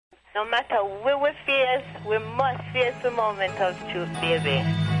No matter where we face, we must face the moment of truth, baby.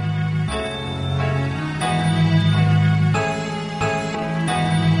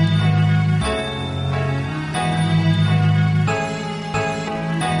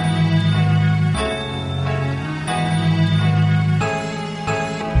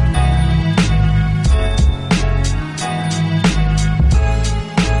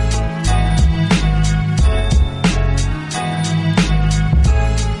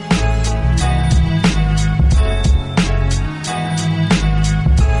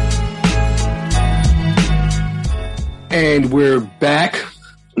 And we're back.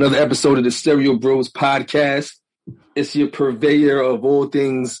 Another episode of the Stereo Bros podcast. It's your purveyor of all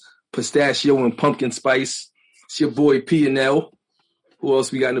things pistachio and pumpkin spice. It's your boy P and L. Who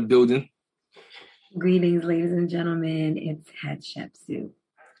else we got in the building? Greetings, ladies and gentlemen. It's Head Chef Sue.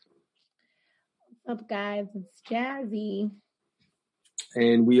 What's up, guys? It's Jazzy.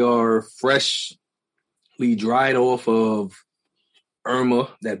 And we are freshly dried off of Irma,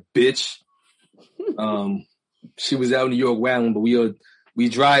 that bitch. She was out in New York wilding, but we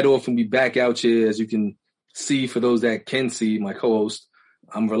dried off and we back out here, as you can see. For those that can see, my co-host,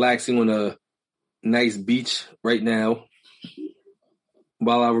 I'm relaxing on a nice beach right now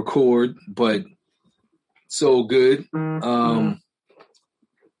while I record, but so good.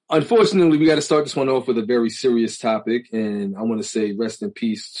 Unfortunately, we got to start this one off with a very serious topic, and I want to say rest in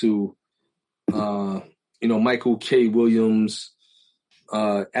peace to Michael K. Williams,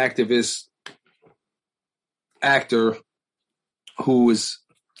 activist, actor,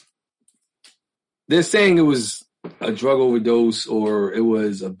 they're saying it was a drug overdose or it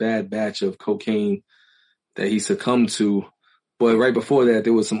was a bad batch of cocaine that he succumbed to. But right before that,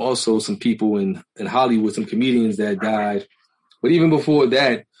 there was also some people in Hollywood, some comedians that died. But even before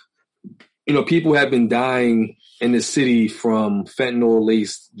that, people have been dying in the city from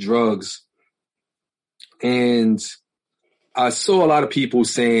fentanyl-laced drugs. And I saw a lot of people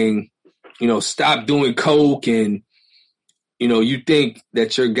saying, stop doing coke, and, you think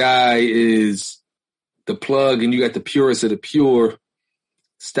that your guy is the plug and you got the purest of the pure.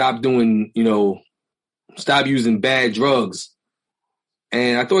 Stop using bad drugs.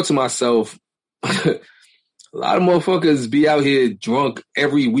 And I thought to myself, a lot of motherfuckers be out here drunk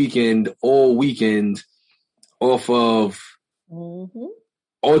every weekend, all weekend, off of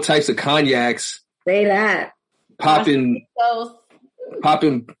all types of cognacs. Say that. Popping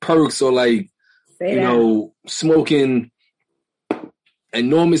perks, or smoking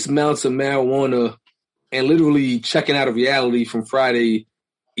enormous amounts of marijuana and literally checking out of reality from Friday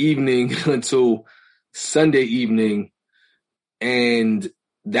evening until Sunday evening. And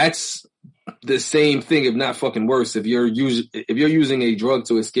that's the same thing, if not fucking worse. If you're using a drug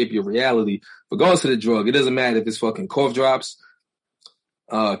to escape your reality, regardless of the drug, it doesn't matter if it's fucking cough drops,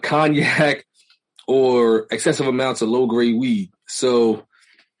 cognac, or excessive amounts of low-grade weed. So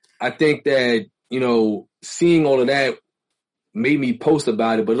I think that, seeing all of that made me post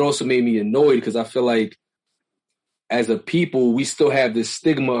about it, but it also made me annoyed because I feel like as a people, we still have this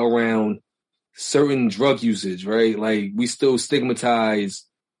stigma around certain drug usage, right? Like, we still stigmatize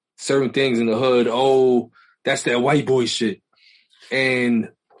certain things in the hood. Oh, that's that white boy shit. And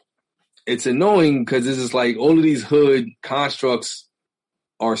it's annoying because it's just like all of these hood constructs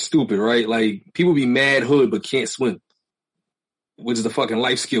are stupid, right? Like, people be mad hood but can't swim, which is a fucking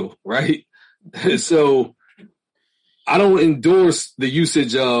life skill, right? So I don't endorse the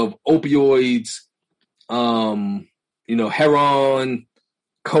usage of opioids, heroin,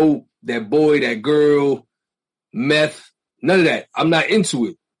 coke, that boy, that girl, meth, none of that. I'm not into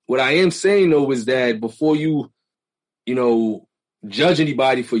it. What I am saying, though, is that before you, judge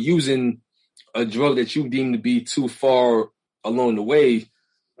anybody for using a drug that you deem to be too far along the way,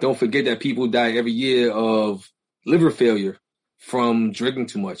 don't forget that people die every year of liver failure from drinking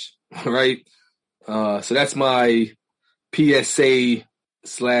too much, right? So that's my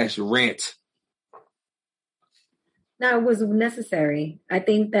PSA/rant. No, it was necessary. I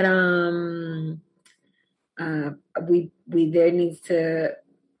think that we really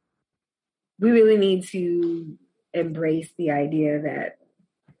need to embrace the idea that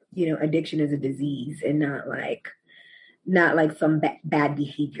addiction is a disease and not like some bad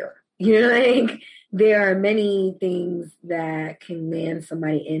behavior. Like, there are many things that can land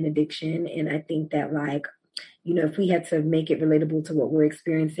somebody in addiction, and I think that if we had to make it relatable to what we're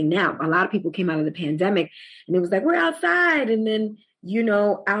experiencing now, a lot of people came out of the pandemic and it was like, we're outside. And then,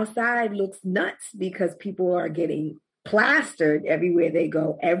 outside looks nuts because people are getting plastered everywhere they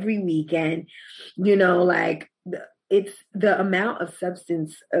go every weekend. It's the amount of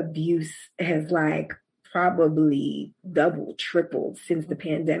substance abuse has probably doubled, tripled since the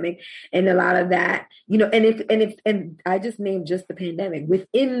pandemic. And a lot of that, and I just named just the pandemic.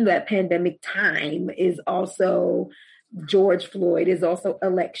 Within that pandemic time is also George Floyd, is also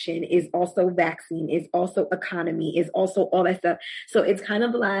election, is also vaccine, is also economy, is also all that stuff. So it's kind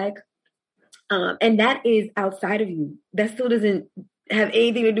of like, and that is outside of you. That still doesn't have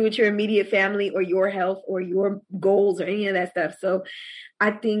anything to do with your immediate family or your health or your goals or any of that stuff. So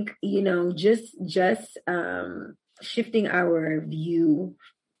I think, just shifting our view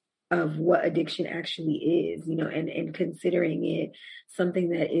of what addiction actually is, and considering it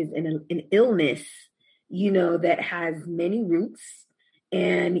something that is an illness, that has many roots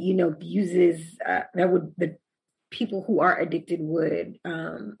and, uses the people who are addicted would,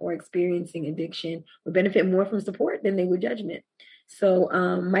 or experiencing addiction would benefit more from support than they would judgment. So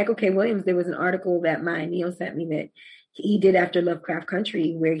Michael K. Williams, there was an article that Maya Neal sent me that he did after Lovecraft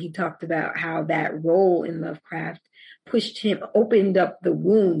Country, where he talked about how that role in Lovecraft opened up the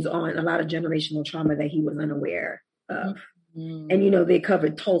wounds on a lot of generational trauma that he was unaware of. Mm-hmm. And, they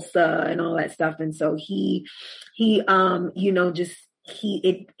covered Tulsa and all that stuff. And so he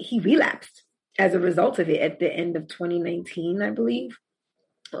relapsed as a result of it at the end of 2019, I believe.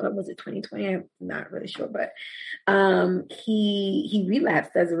 Or was it 2020? I'm not really sure, but he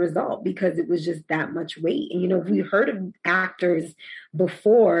relapsed as a result because it was just that much weight. And we heard of actors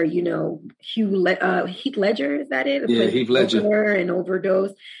before, Heath Ledger, is that it? Yeah, Heath Ledger. And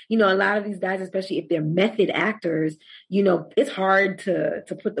overdose. A lot of these guys, especially if they're method actors, it's hard to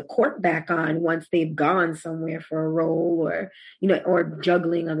put the cork back on once they've gone somewhere for a role or or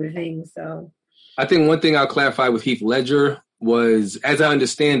juggling other things. So I think one thing I'll clarify with Heath Ledger was, as I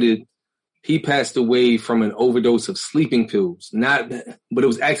understand it, he passed away from an overdose of sleeping pills. But it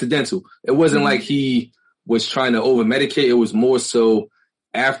was accidental. It wasn't like he was trying to over medicate. It was more so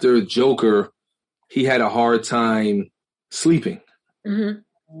after Joker, he had a hard time sleeping. Mm-hmm.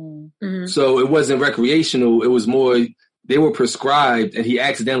 Mm-hmm. So it wasn't recreational. It was more, they were prescribed and he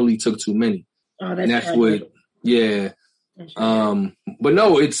accidentally took too many. Oh, yeah. But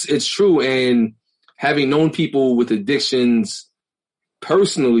no, it's true. And having known people with addictions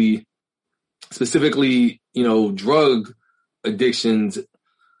personally, specifically, drug addictions,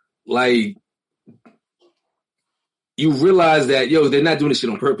 like, you realize that, they're not doing this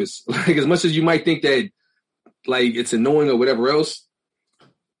shit on purpose. Like, as much as you might think that, like, it's annoying or whatever else,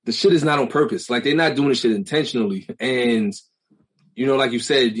 the shit is not on purpose. Like, they're not doing this shit intentionally. And, like you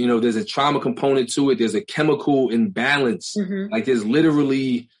said, there's a trauma component to it. There's a chemical imbalance. Mm-hmm. Like, there's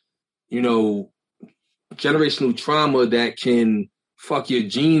literally, generational trauma that can fuck your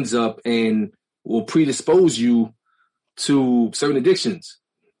genes up and will predispose you to certain addictions,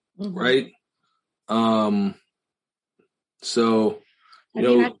 mm-hmm. right? So, I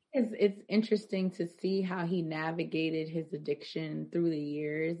think it's interesting to see how he navigated his addiction through the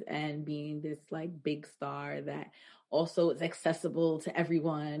years and being this like big star that also is accessible to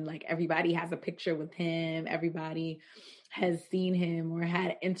everyone. Like, everybody has a picture with him. Everybody has seen him or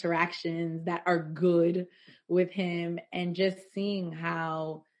had interactions that are good with him, and just seeing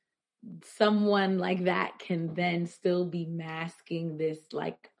how someone like that can then still be masking this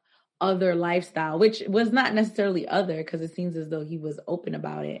like other lifestyle, which was not necessarily other, because it seems as though he was open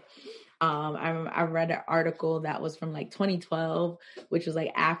about it. I read an article that was from like 2012, which was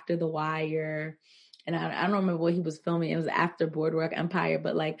like after The Wire. And I don't remember what he was filming. It was after Boardwalk Empire,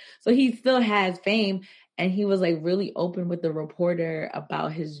 but like, so he still has fame. And he was like really open with the reporter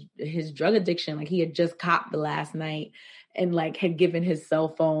about his drug addiction. Like, he had just copped the last night and like had given his cell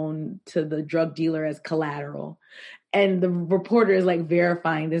phone to the drug dealer as collateral. And the reporter is like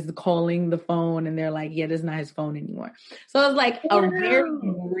verifying this, calling the phone, and they're like, yeah, this is not his phone anymore. So it's like a very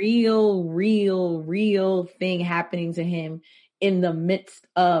real thing happening to him in the midst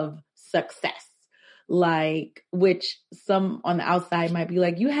of success. Like, which some on the outside might be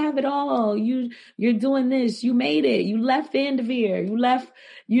like, you have it all. You're doing this. You made it. You left Vanderveer. You left,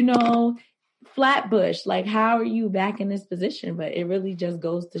 Flatbush. Like, how are you back in this position? But it really just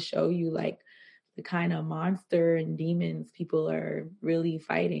goes to show you like the kind of monster and demons people are really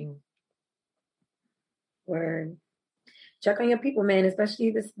fighting. Word. Check on your people, man.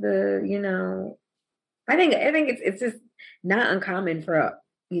 Especially I think it's just not uncommon for,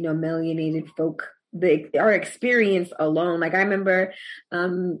 melanated folk our experience alone. Like I remember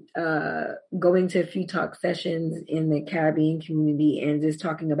going to a few talk sessions in the Caribbean community and just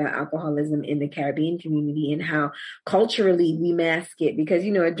talking about alcoholism in the Caribbean community and how culturally we mask it because,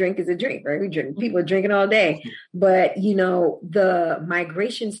 you know, a drink is a drink, right? We drink, people are drinking all day. But, you know, the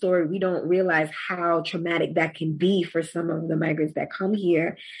migration story, we don't realize how traumatic that can be for some of the migrants that come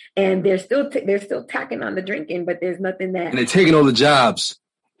here. And they're still tacking on the drinking, but there's nothing that... And they're taking all the jobs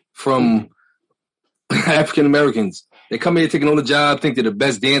from... African Americans. They come here taking on the job, think they're the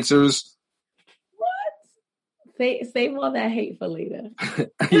best dancers. What? Save all that hate for later.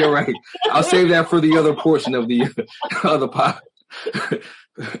 You're right. I'll save that for the other portion of the other pot.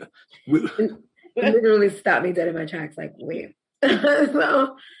 It literally stopped me dead in my tracks. Like, wait.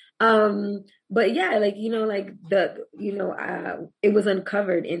 So, but yeah, like, you know, like it was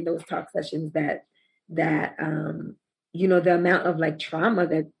uncovered in those talk sessions that you know, the amount of like trauma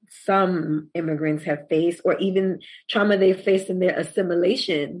that some immigrants have faced, or even trauma they faced in their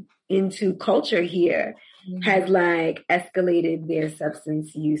assimilation into culture here, has like escalated their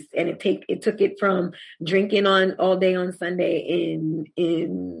substance use. And it took it from drinking on all day on Sunday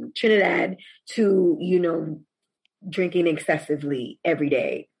in Trinidad to, you know, drinking excessively every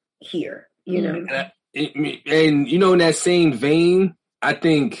day here, you know. And you know, in that same vein, I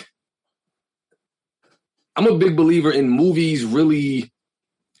think I'm a big believer in movies. Really,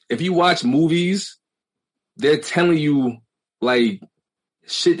 if you watch movies, they're telling you like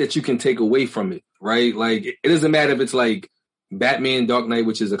shit that you can take away from it, right? Like it doesn't matter if it's like Batman Dark Knight,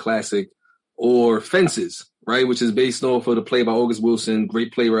 which is a classic, or Fences, right, which is based off of the play by August Wilson,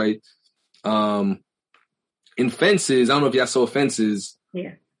 great playwright. In Fences, I don't know if y'all saw Fences,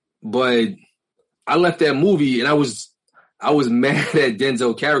 yeah, but I left that movie and I was mad at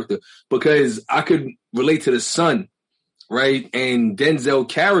Denzel's character because I could relate to the son, right? And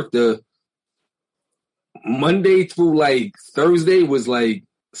Denzel's character, Monday through like Thursday was like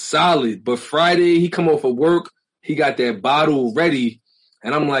solid, but Friday he come off of work, he got that bottle ready,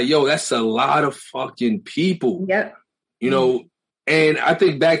 and I'm like, yo, that's a lot of fucking people. Yep. You know, and I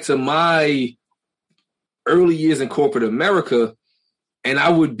think back to my early years in corporate America, and I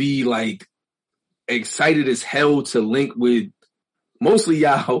would be like excited as hell to link with mostly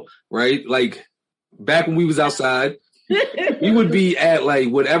y'all, right? Like back when we was outside, we would be at like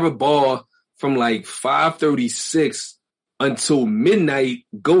whatever bar from like 5:36 until midnight,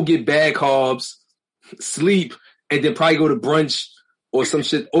 go get bag hobs, sleep, and then probably go to brunch or some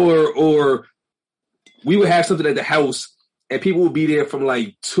shit. Or we would have something at the house and people would be there from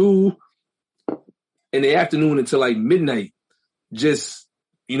like 2 in the afternoon until like midnight. Just,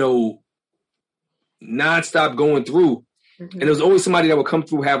 you know, nonstop going through. And there was always somebody that would come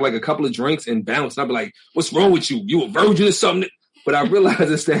through, have like a couple of drinks and bounce. And I'd be like, what's wrong with you? You a virgin or something? But I realized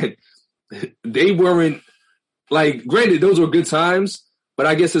is that they weren't like, granted, those were good times, but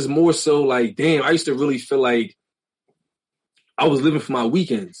I guess it's more so like, damn, I used to really feel like I was living for my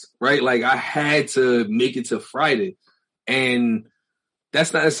weekends, right? Like I had to make it to Friday. And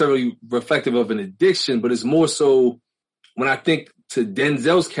that's not necessarily reflective of an addiction, but it's more so when I think to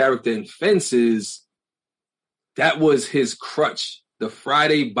Denzel's character in Fences, that was his crutch. The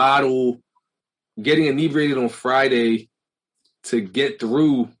Friday bottle, getting inebriated on Friday to get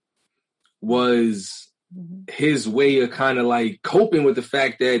through was his way of kind of like coping with the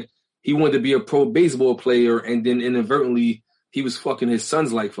fact that he wanted to be a pro baseball player, and then inadvertently he was fucking his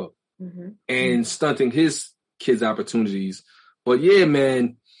son's life up and stunting his kids' opportunities. But yeah,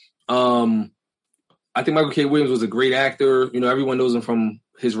 man, I think Michael K. Williams was a great actor. You know, everyone knows him from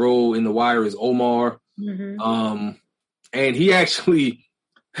his role in The Wire as Omar. And he actually,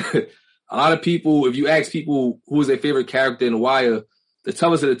 a lot of people, if you ask people who was their favorite character in The Wire, the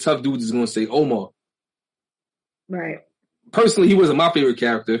toughest of the tough dudes is going to say Omar. Right. Personally, he wasn't my favorite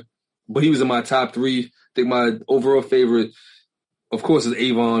character, but he was in my top 3. I think my overall favorite, of course, is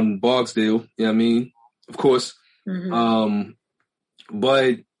Avon Barksdale. You know what I mean? Of course.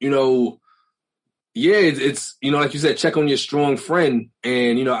 But, you know, yeah, it's, you know, like you said, check on your strong friend.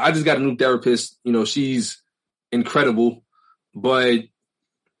 And, you know, I just got a new therapist. You know, she's incredible. But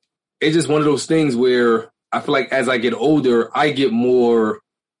it's just one of those things where I feel like as I get older, I get more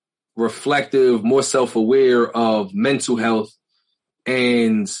reflective, more self-aware of mental health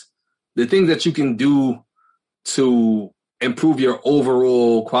and the things that you can do to improve your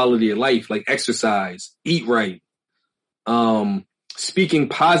overall quality of life, like exercise, eat right, speaking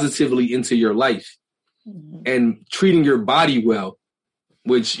positively into your life and treating your body well,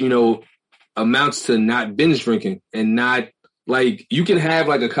 which, you know, amounts to not binge drinking and not like you can have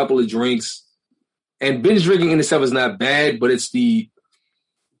like a couple of drinks, and binge drinking in itself is not bad, but it's the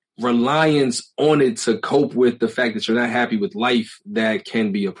reliance on it to cope with the fact that you're not happy with life, that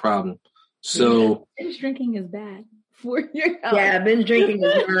can be a problem. So binge drinking is bad for your health. Yeah, binge drinking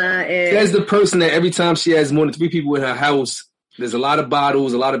is not. Says the person that every time she has more than 3 people in her house, there's a lot of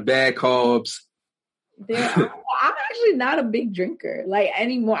bottles, a lot of bad carbs. I'm actually not a big drinker like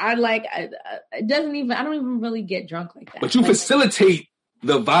anymore. I don't even really get drunk like that. But you facilitate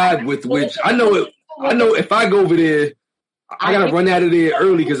the vibe with which I know if I go over there, I gotta run out of there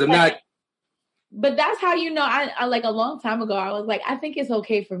early because I'm not. But that's how I like a long time ago, I was like, I think it's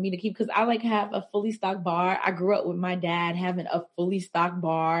okay for me to keep, because I like have a fully stocked bar. I grew up with my dad having a fully stocked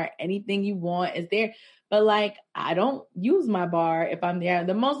bar. Anything you want is there. But like, I don't use my bar if I'm there.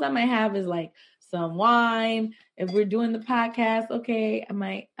 The most I might have is like some wine. If we're doing the podcast, okay, I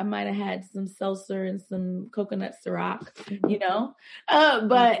might have had some seltzer and some coconut Ciroc,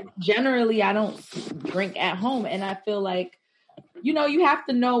 but generally I don't drink at home. And I feel like, you have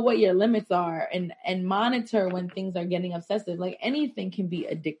to know what your limits are and monitor when things are getting obsessive. Like anything can be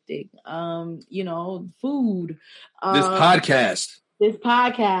addicting. Food. This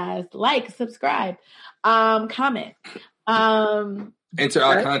podcast, like, subscribe, comment. Enter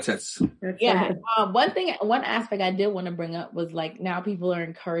our contests. Yeah. One aspect I did want to bring up was like, now people are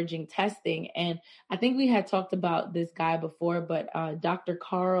encouraging testing. And I think we had talked about this guy before, but Dr.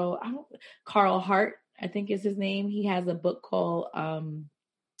 Carl Hart, I think is his name. He has a book called How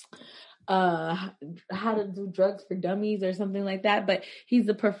to Do Drugs for Dummies or something like that. But he's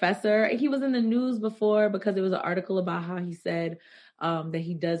a professor. He was in the news before because there was an article about how he said that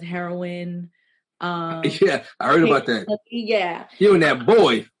he does heroin. Yeah, I heard about that. Yeah. You and that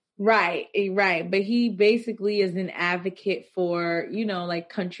boy. Right. But he basically is an advocate for, like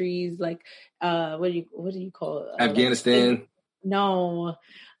countries like, what do you call it? Afghanistan.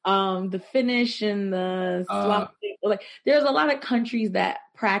 The Finnish and the Slavic, like there's a lot of countries that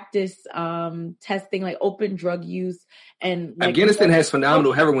practice testing, like open drug use, and like, Afghanistan has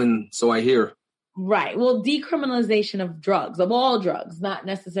phenomenal heroin, so I hear. Right. Well, decriminalization of drugs, of all drugs, not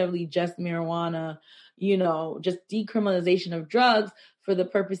necessarily just marijuana, just decriminalization of drugs for the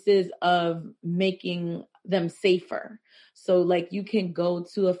purposes of making them safer. So like you can go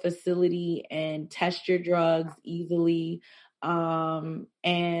to a facility and test your drugs easily. And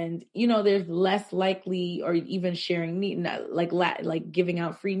there's less likely, or even sharing like giving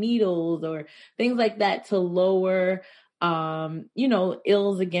out free needles or things like that to lower,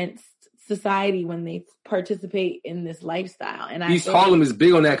 ills against society when they participate in this lifestyle. And East Harlem is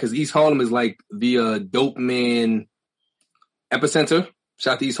big on that because East Harlem is like the dope man epicenter.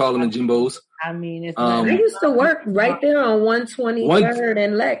 Shout out to East Harlem and Jimbo's. I mean, it's I used to work right there on 123rd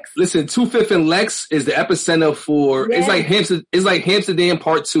and Lex. Listen, 25th and Lex is the epicenter for. Yeah. It's like Amsterdam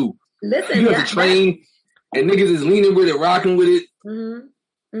Part 2. Listen, you have to train, and niggas is leaning with it, rocking with it.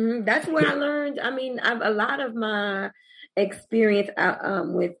 Mm-hmm. Mm-hmm. That's where I learned. I mean, a lot of my experience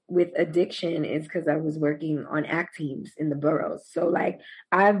with addiction is because I was working on ACT teams in the boroughs. So, like,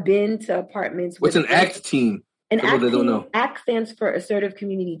 I've been to apartments. What's an ACT team? An ACT stands for Assertive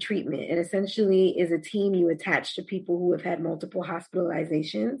Community Treatment. It essentially is a team you attach to people who have had multiple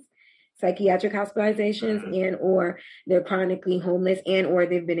hospitalizations, psychiatric hospitalizations, and or they're chronically homeless, and or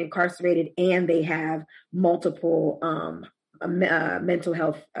they've been incarcerated and they have multiple mental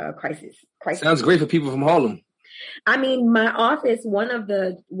health crisis. Sounds great for people from Harlem. I mean, my office, one of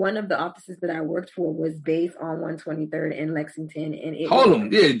the offices that I worked for was based on 123rd in Lexington, and Harlem,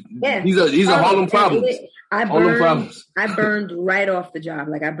 yeah. These are Harlem problems. I burned right off the job.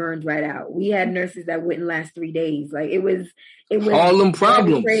 Like I burned right out. We had nurses that wouldn't last 3 days. Like it was Harlem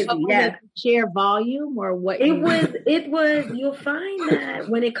problems. Crazy. Yeah. Sheer volume or what? It was. You'll find that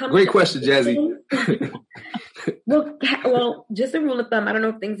when it comes. Great question, Jazzy. Well, just a rule of thumb. I don't know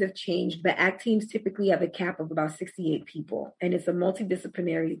if things have changed, but ACT teams typically have a cap of about 68 people, and it's a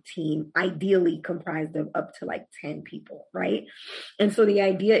multidisciplinary team, ideally comprised of up to like 10 people, right? And so the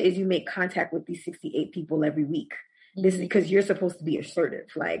idea is you make contact with these 68 people every week. This is because you're supposed to be assertive.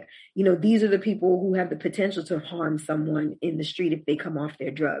 Like, these are the people who have the potential to harm someone in the street if they come off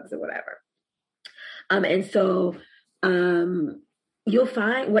their drugs or whatever. And so you'll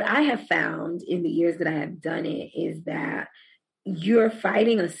find, what I have found in the years that I have done it is that you're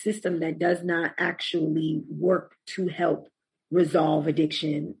fighting a system that does not actually work to help resolve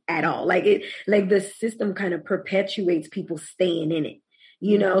addiction at all. Like the system kind of perpetuates people staying in it.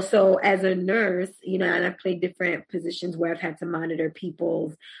 So as a nurse, and I've played different positions where I've had to monitor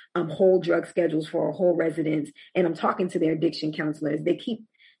people's whole drug schedules for a whole residence. And I'm talking to their addiction counselors. They keep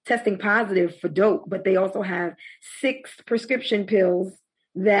testing positive for dope, but they also have 6 prescription pills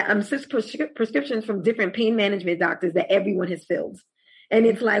prescriptions from different pain management doctors that everyone has filled. And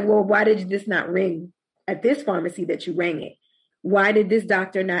it's like, well, why did this not ring at this pharmacy that you rang it? Why did this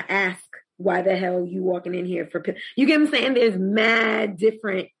doctor not ask why the hell you walking in here for pills? You get what I'm saying? There's mad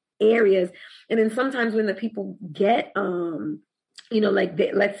different areas. And then sometimes when the people get, like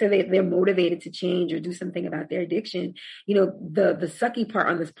let's say they're motivated to change or do something about their addiction, the sucky part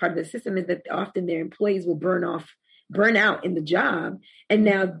on this part of the system is that often their employees will burn out in the job. And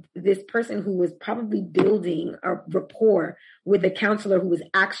now this person who was probably building a rapport with a counselor who was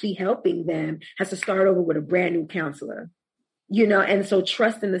actually helping them has to start over with a brand new counselor. And so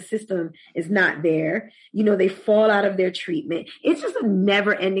trust in the system is not there. They fall out of their treatment. It's just a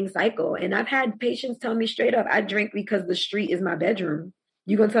never ending cycle. And I've had patients tell me straight up, I drink because the street is my bedroom.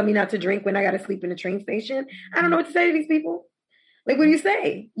 You gonna tell me not to drink when I got to sleep in the train station? I don't know what to say to these people. Like, what do you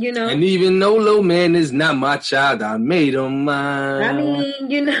say? And even though low man is not my child, I made him mine. I mean,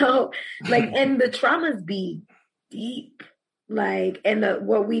 and the traumas be deep.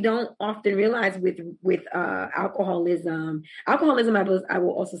 What we don't often realize with alcoholism, I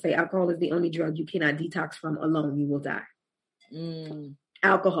will also say alcohol is the only drug you cannot detox from alone. You will die.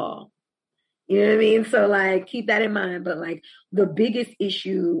 Alcohol. You know what I mean? So keep that in mind. But the biggest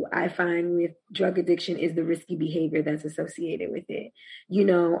issue I find with drug addiction is the risky behavior that's associated with it.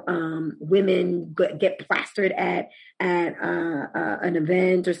 Women get plastered at an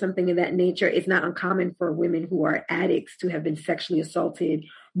event or something of that nature. It's not uncommon for women who are addicts to have been sexually assaulted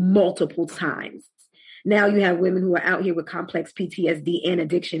multiple times. Now you have women who are out here with complex PTSD and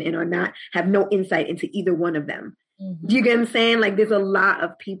addiction and have no insight into either one of them. Do you get what I'm saying? There's a lot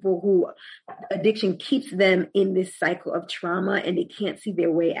of people who addiction keeps them in this cycle of trauma and they can't see their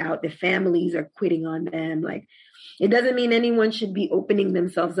way out. The families are quitting on them. It doesn't mean anyone should be opening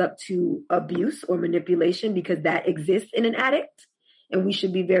themselves up to abuse or manipulation because that exists in an addict. And we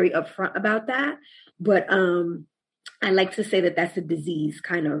should be very upfront about that. But I like to say that that's a disease,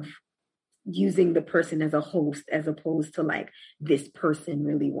 kind of using the person as a host as opposed to this person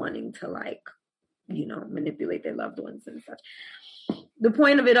really wanting to manipulate their loved ones and such. The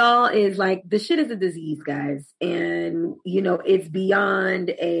point of it all is the shit is a disease, guys. And, it's beyond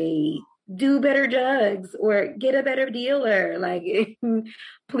a do better drugs or get a better dealer.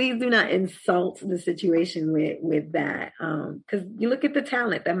 Please do not insult the situation with that. Cause you look at the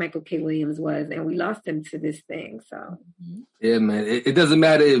talent that Michael K. Williams was, and we lost him to this thing. So yeah, man, it doesn't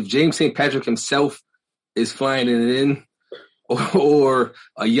matter if James St. Patrick himself is flying it in or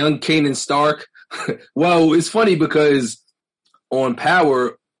a young Kanan Stark. Well, it's funny because on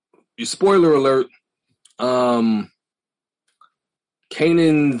Power, spoiler alert,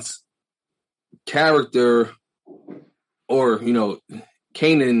 Kanan's character, or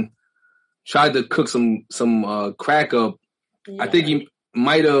Kanan tried to cook some crack up. Yeah. I think he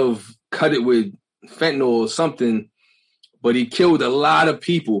might have cut it with fentanyl or something, but he killed a lot of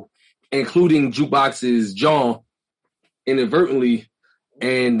people, including Jukebox's John, inadvertently.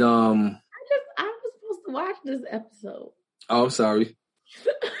 And watch this episode. Oh, I'm sorry.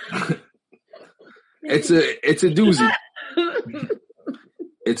 It's a doozy.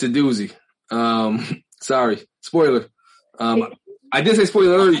 It's a doozy. Sorry. Spoiler. I did say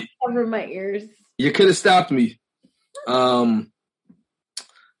spoiler alert. Cover my ears. You could have stopped me. But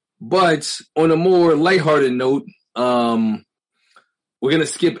on a more lighthearted note, we're gonna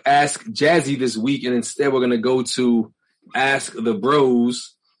skip Ask Jazzy this week, and instead we're gonna go to Ask the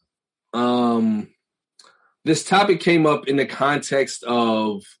Bros. This topic came up in the context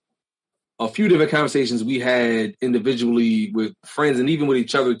of a few different conversations we had individually with friends and even with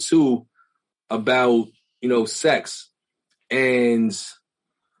each other too about, sex. And,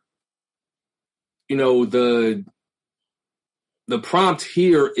 the prompt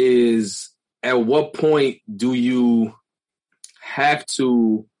here is, at what point do you have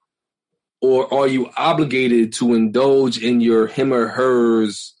to, or are you obligated to indulge in your him or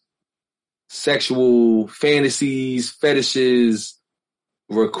hers sexual fantasies, fetishes,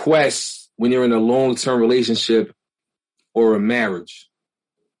 requests when you're in a long-term relationship or a marriage?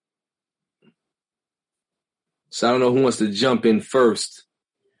 So I don't know who wants to jump in first.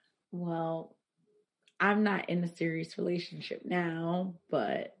 Well, I'm not in a serious relationship now,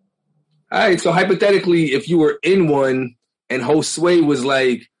 but... All right, so hypothetically, if you were in one and Josue was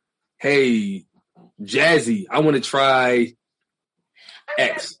like, hey, Jazzy, I want to try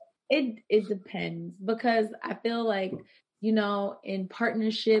X. It depends, because I feel like, in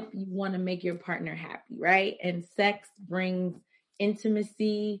partnership, you want to make your partner happy, right? And sex brings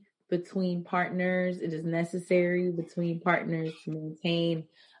intimacy between partners. It is necessary between partners to maintain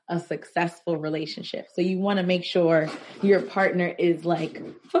a successful relationship. So you want to make sure your partner is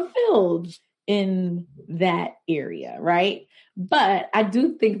fulfilled in that area, right? But I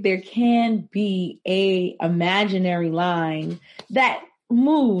do think there can be a imaginary line that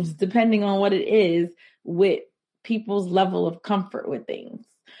moves depending on what it is with people's level of comfort with things.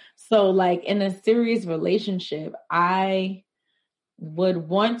 So like in a serious relationship, I would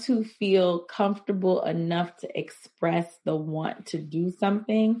want to feel comfortable enough to express the want to do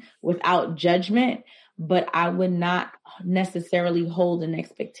something without judgment, but I would not necessarily hold an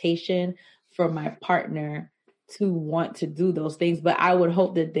expectation for my partner to want to do those things. But I would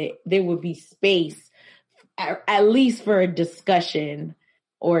hope that there would be space, at least for a discussion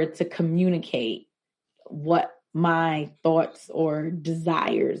or to communicate what my thoughts or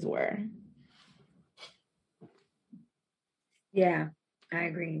desires were. Yeah, I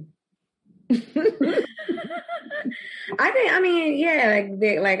agree. I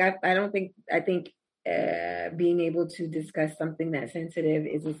think being able to discuss something that sensitive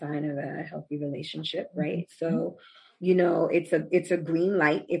is a sign of a healthy relationship, right? Mm-hmm. So, it's a green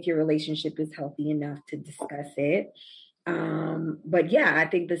light if your relationship is healthy enough to discuss it. But yeah, I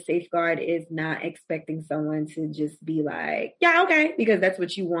think the safeguard is not expecting someone to just be like, yeah, okay, because that's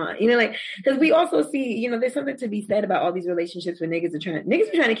what you want, because we also see, there's something to be said about all these relationships where niggas are trying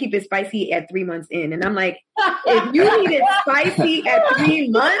to keep it spicy at 3 months in. And I'm like, if you need it spicy at 3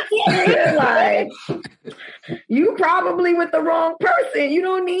 months, like, you probably with the wrong person. You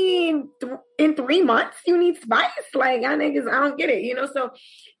don't need in 3 months, you need spice. Like, I don't get it, so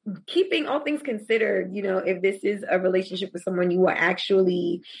keeping all things considered, if this is a relationship with someone you are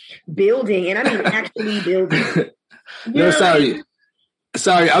actually building, and I mean actually building.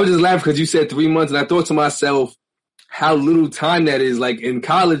 Sorry, I was just laughing because you said 3 months, and I thought to myself, how little time that is. Like in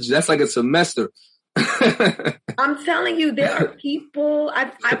college, that's like a semester. I'm telling you, there are people.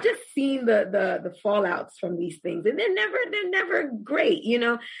 I've just seen the fallouts from these things, and they're never great.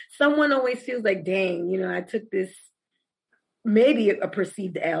 Someone always feels like, dang, I took this. Maybe a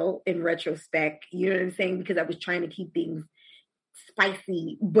perceived L in retrospect, you know what I'm saying? Because I was trying to keep things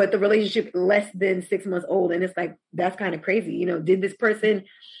spicy, but the relationship less than 6 months old. And it's like, that's kind of crazy. Did this person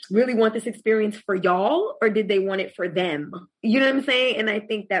really want this experience for y'all, or did they want it for them? You know what I'm saying? And I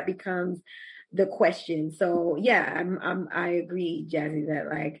think that becomes the question. So yeah, I agree, Jazzy, that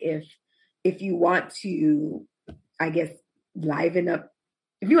like, if you want to, I guess, liven up,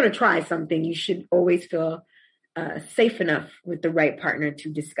 if you want to try something, you should always feel safe enough with the right partner to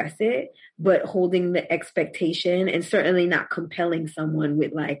discuss it, but holding the expectation and certainly not compelling someone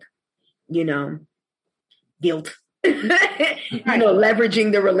with like, guilt,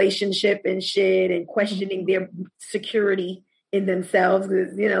 leveraging the relationship and shit and questioning their security in themselves.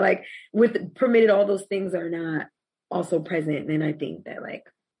 Like with permitted, all those things are not also present. And I think that like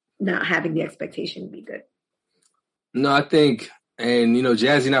not having the expectation would be good. No, I think, and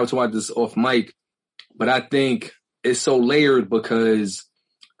Jazzy and I were talking about this off mic, but I think it's so layered because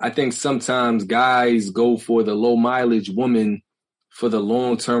I think sometimes guys go for the low mileage woman for the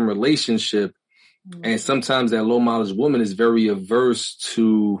long-term relationship. Mm-hmm. And sometimes that low mileage woman is very averse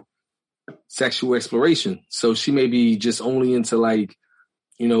to sexual exploration. So she may be just only into like,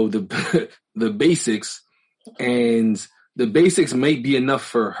 the basics, and the basics may be enough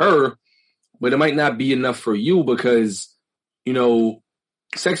for her, but it might not be enough for you because,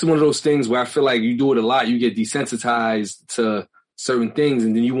 sex is one of those things where I feel like you do it a lot, you get desensitized to certain things,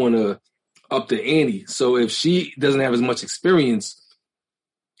 and then you want to up the ante. So if she doesn't have as much experience,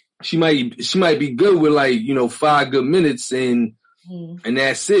 she might be good with like 5 good minutes and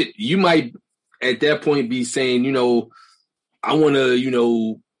that's it. You might at that point be saying, I want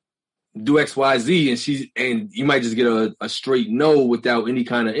to do X, Y, Z, and you might just get a straight no without any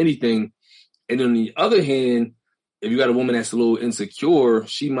kind of anything. And on the other hand, if you got a woman that's a little insecure,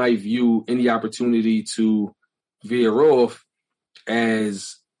 she might view any opportunity to veer off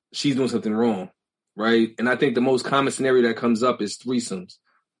as she's doing something wrong, right? And I think the most common scenario that comes up is threesomes.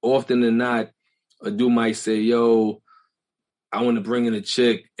 Often than not, a dude might say, yo, I want to bring in a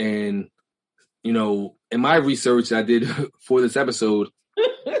chick. And, in my research I did for this episode,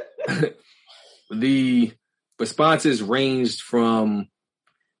 the responses ranged from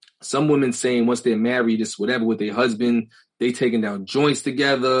some women saying once they're married, it's whatever with their husband, they taking down joints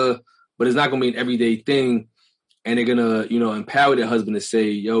together, but it's not going to be an everyday thing. And they're going to, empower their husband to say,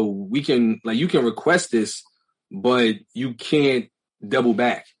 yo, you can request this, but you can't double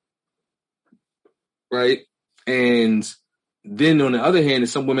back. Right. And then on the other hand,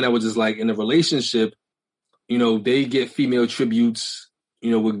 there's some women that were just like in a relationship, they get female tributes,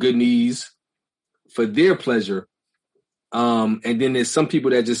 with good knees for their pleasure. And then there's some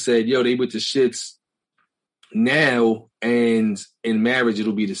people that just said, yo, they with the shits now, and in marriage,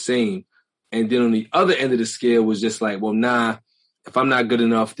 it'll be the same. And then on the other end of the scale was just like, well, nah, if I'm not good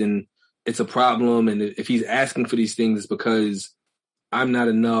enough, then it's a problem. And if he's asking for these things, it's because I'm not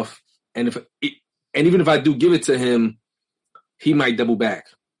enough. And even if I do give it to him, he might double back.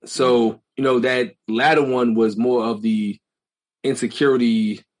 So, that latter one was more of the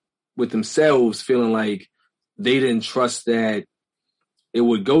insecurity with themselves, feeling like they didn't trust that it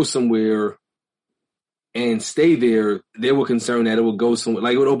would go somewhere and stay there. They were concerned that it would go somewhere,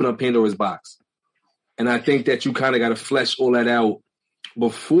 like it would open up Pandora's box. And I think that you kind of got to flesh all that out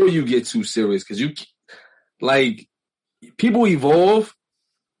before you get too serious. Because people evolve,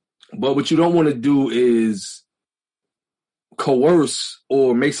 but what you don't want to do is coerce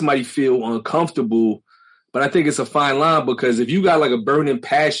or make somebody feel uncomfortable. But I think it's a fine line, because if you got like a burning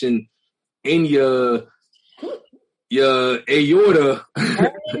passion in your aorta.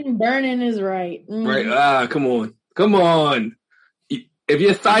 Burning is right. Mm-hmm. Right. Come on. If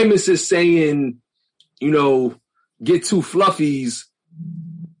your thymus is saying, get two fluffies,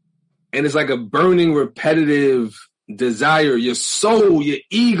 and it's like a burning, repetitive desire, your soul, your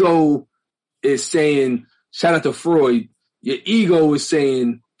ego is saying, shout out to Freud, your ego is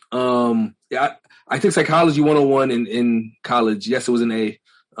saying, I think Psychology 101 in college. Yes, it was an A.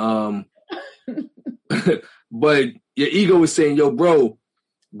 But your ego is saying, yo, bro,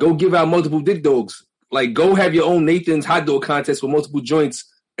 go give out multiple dick dogs. Like, go have your own Nathan's hot dog contest with multiple joints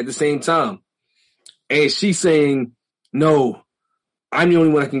at the same time. And she's saying, no, I'm the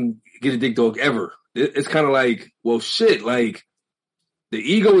only one that can get a dick dog ever. It's kind of like, well, shit, like, the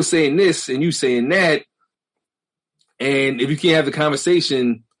ego is saying this and you saying that. And if you can't have the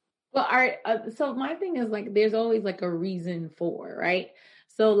conversation. Well, all right. So my thing is, like, there's always like a reason for, right?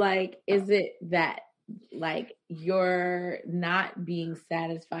 So, like, is it that, like, you're not being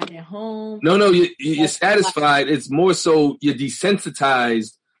satisfied at home? No, you're satisfied. It's more so you're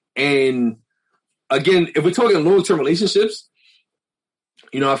desensitized. And again, if we're talking long-term relationships,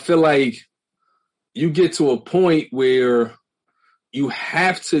 I feel like you get to a point where you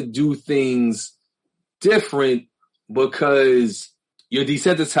have to do things different because you're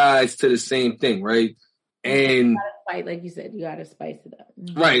desensitized to the same thing, right? And like you said, you gotta spice it up.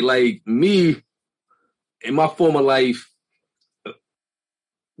 Mm-hmm. Right, like me in my former life,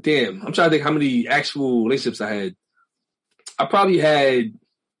 damn, I'm trying to think how many actual relationships I had. I probably had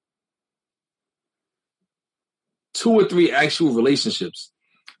 2 or 3 actual relationships.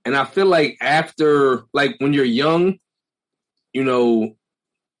 And I feel like after, like, when you're young, you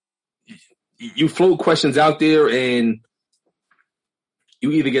float questions out there and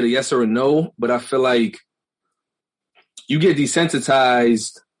you either get a yes or a no, but I feel like you get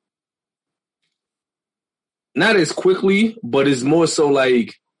desensitized not as quickly, but it's more so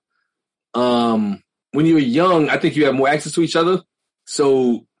like when you're young, I think you have more access to each other.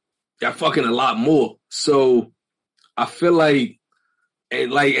 So you're fucking a lot more. So I feel like at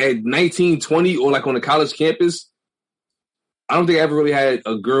 19, 20, or like on a college campus, I don't think I ever really had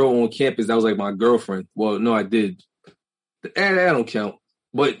a girl on campus that was like my girlfriend. Well, no, I did. That don't count.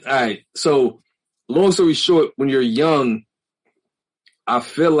 But all right. So long story short, when you're young, I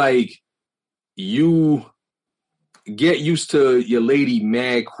feel like you get used to your lady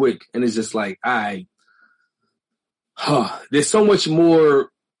mad quick. And it's just like, there's so much more,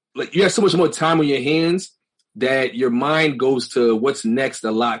 like, you have so much more time on your hands that your mind goes to what's next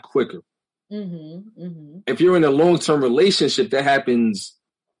a lot quicker. Mm-hmm, mm-hmm. If you're in a long-term relationship, that happens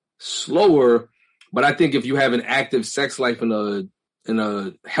slower. But I think if you have an active sex life in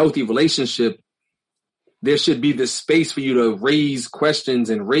a healthy relationship, there should be this space for you to raise questions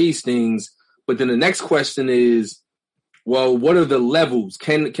and raise things. But then the next question is, well, what are the levels?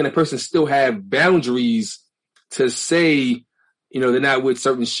 Can a person still have boundaries to say, they're not with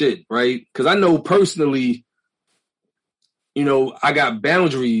certain shit, right? Because I know personally, I got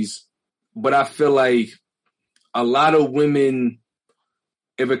boundaries, but I feel like a lot of women,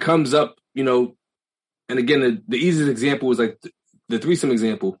 if it comes up, and again, the easiest example is like the threesome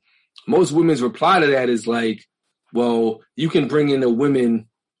example. Most women's reply to that is like, well, you can bring in a woman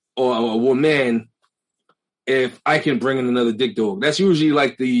or a woman if I can bring in another dick dog. That's usually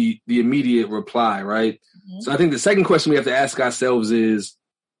like the immediate reply, right? Mm-hmm. So I think the second question we have to ask ourselves is,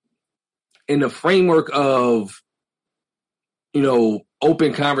 in the framework of,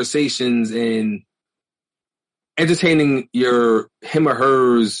 open conversations and entertaining him or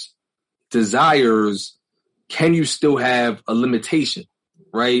her's desires, can you still have a limitation,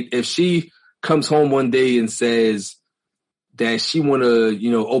 right? If she comes home one day and says that she want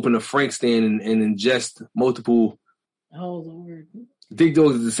to, open a Frank stand and ingest multiple dick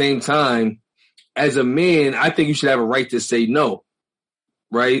dogs at the same time, as a man, I think you should have a right to say no.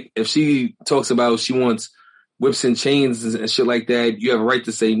 right? If she talks about she wants whips and chains and shit like that, you have a right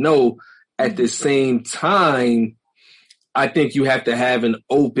to say no. At the same time, I think you have to have an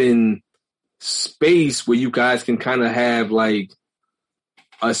open space where you guys can kind of have like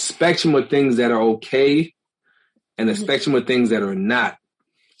a spectrum of things that are okay and a spectrum of things that are not.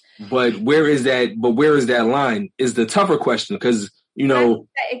 But where is that line is the tougher question, because, you know,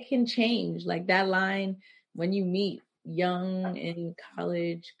 it can change. Like that line when you meet young in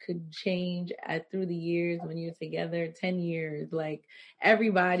college could change through the years when you're together, 10 years. Like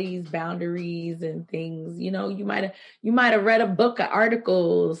everybody's boundaries and things, you know, you might have read a book, an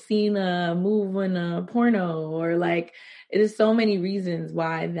article, seen a move in a porno, or like it is so many reasons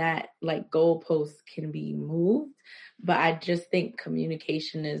why that like goalpost can be moved. But I just think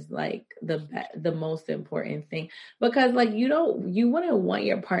communication is like the most important thing, because like you wouldn't want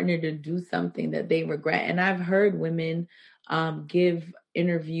your partner to do something that they regret. And I've heard women give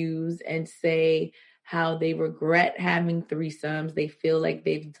interviews and say how they regret having threesomes. They feel like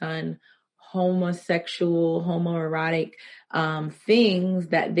they've done homoerotic things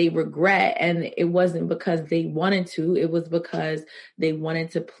that they regret, and it wasn't because they wanted to, it was because they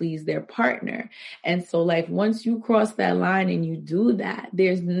wanted to please their partner. And so like once you cross that line and you do that,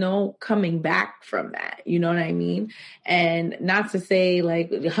 there's no coming back from that, you know what I mean? And not to say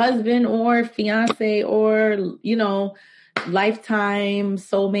like husband or fiance or, you know, lifetime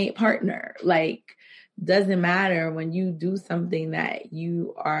soulmate partner, like doesn't matter. When you do something that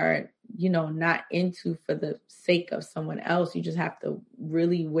you are, you know, not into for the sake of someone else, you just have to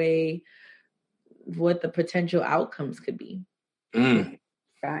really weigh what the potential outcomes could be.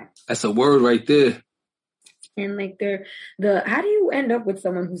 Right. That's a word right there. And like how do you end up with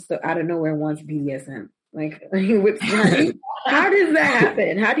someone who's so out of nowhere wants BDSM? Like how does that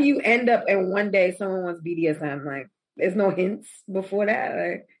happen? How do you end up and one day someone wants BDSM? Like there's no hints before that.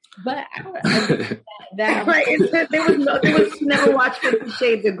 Like, but that like there was never watched 50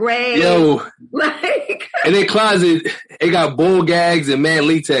 Shades of Grey. Yo, like in their closet, they got ball gags and man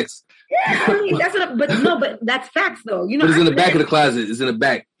latex. Yeah, I mean but that's facts though. You know, but it's in the back of the closet. It's in the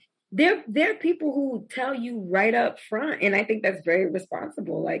back. There are people who tell you right up front, and I think that's very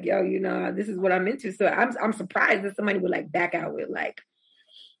responsible. Like, yo, you know, this is what I'm into. So I'm surprised that somebody would like back out with like,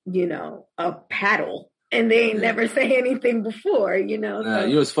 you know, a paddle. And they ain't never say anything before, you know. So.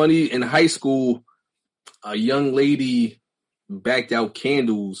 You know, it's funny. In high school, a young lady backed out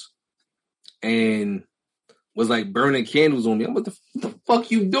candles and was like burning candles on me. I'm what the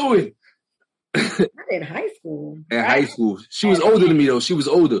fuck you doing? Not in high school. At high school. She was older than me, though. She was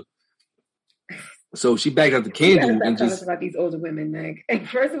older. So she backed out the candle and just... about these older women. Like, at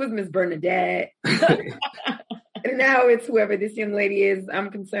first it was Miss Bernadette. And now it's whoever this young lady is. I'm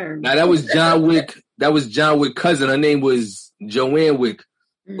concerned. Now that was John Wick. That was John Wick's cousin. Her name was Joanne Wick.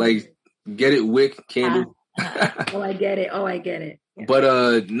 Like, get it, Wick candle. I get it. Yeah.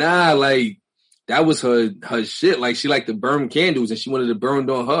 But nah, like that was her shit. Like she liked to burn candles and she wanted to burn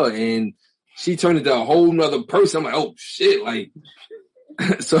on her, and she turned into a whole nother person. I'm like, oh shit, like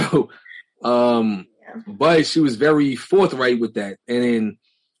so. But she was very forthright with that, and then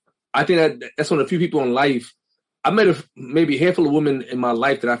I think that's one of the few people in life. I met maybe a handful of women in my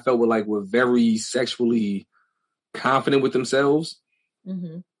life that I felt were very sexually confident with themselves.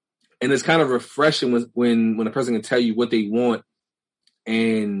 Mm-hmm. And it's kind of refreshing when a person can tell you what they want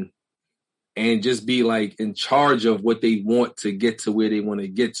and just be like in charge of what they want to get to where they want to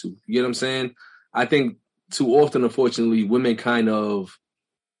get to. You get what I'm saying? I think too often, unfortunately, women kind of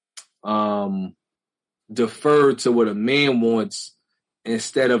defer to what a man wants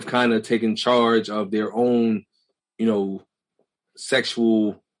instead of kind of taking charge of their own, you know,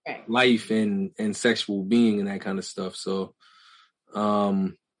 sexual life and sexual being and that kind of stuff. So I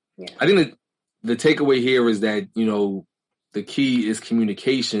think that the takeaway here is that, you know, the key is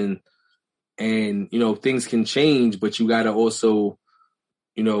communication, and, you know, things can change, but you got to also,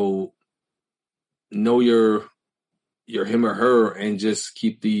 you know your him or her and just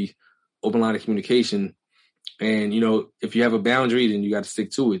keep the open line of communication. And, you know, if you have a boundary, then you got to stick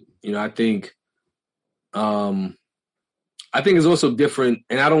to it. You know, I think it's also different,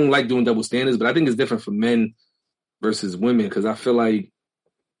 and I don't like doing double standards, but I think it's different for men versus women, because I feel like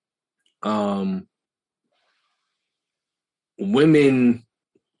women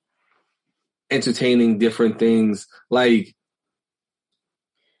entertaining different things. Like,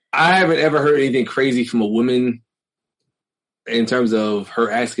 I haven't ever heard anything crazy from a woman in terms of her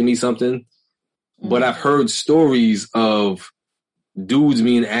asking me something, but I've heard stories of dudes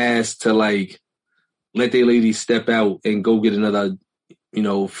being asked to like let their lady step out and go get another, you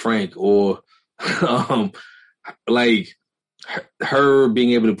know, Frank, or like her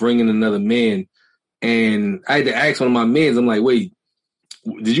being able to bring in another man. And I had to ask one of my mans, I'm like, wait,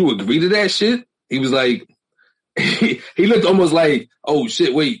 did you agree to that shit? He was like, he looked almost like, oh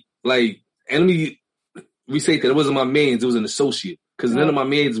shit, wait, like, and let me restate that it wasn't my mans, it was an associate. Because none of my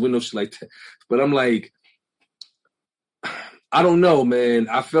mans went no shit like that. But I'm like, I don't know, man.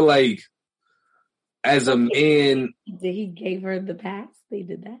 I feel like as a man. Did he give her the pass? They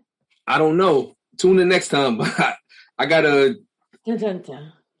did that? I don't know. Tune in next time. I gotta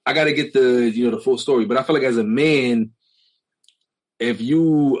get the full story. But I feel like as a man, if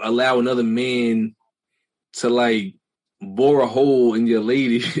you allow another man to like bore a hole in your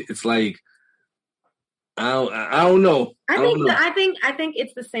lady, it's like I don't know. I think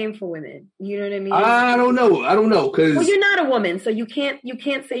it's the same for women. You know what I mean? I don't know because you're not a woman, so you can't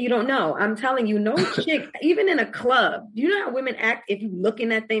say you don't know. I'm telling you, no chick, even in a club, you know how women act if you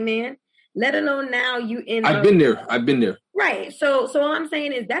looking at their man. Let alone now you in. I've been there. Right. So all I'm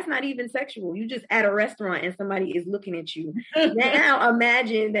saying is that's not even sexual. You just at a restaurant and somebody is looking at you. Now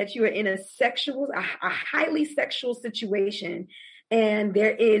imagine that you are in a highly sexual situation. And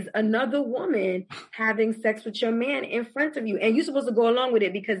there is another woman having sex with your man in front of you. And you're supposed to go along with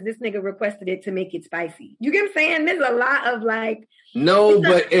it because this nigga requested it to make it spicy. You get what I'm saying? There's a lot of like... No,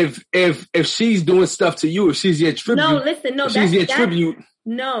 but if she's doing stuff to you, if she's your tribute... No, listen, no. She's your tribute...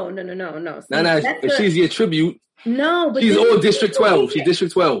 No. See, if she's your tribute... No, but... She's all District 12. She's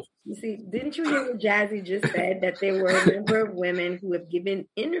District 12. You see, didn't you hear what Jazzy just said? That there were a number of women who have given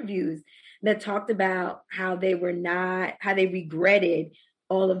interviews that talked about how they regretted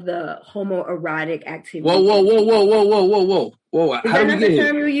all of the homoerotic activity. Whoa. Is that not the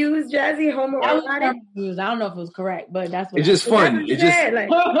term you use, Jazzy? Homoerotic? I don't know if it was correct, but that's what it's just fun. It's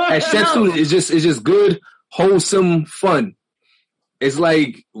just sex food. It's just good, wholesome fun. It's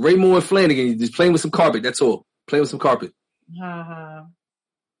like Raymond and Flanagan. You're just playing with some carpet. That's all. Playing with some carpet. Uh-huh.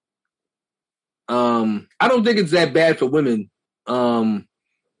 I don't think it's that bad for women.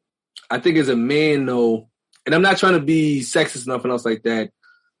 I think as a man, though, and I'm not trying to be sexist or nothing else like that.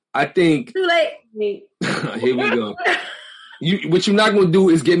 I think... Too late. Here we go. What you're not going to do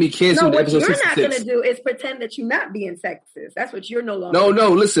is get me canceled. No, what you're not going to do is pretend that you're not being sexist. That's what you're no longer doing.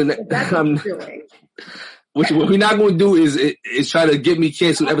 No, listen. That's what you're doing. What we're not going to do is try to get me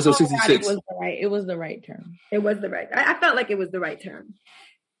canceled episode 66. It was the right term. It was the right... I felt like it was the right term.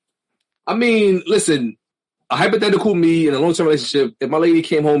 I mean, listen... A hypothetical me in a long-term relationship, if my lady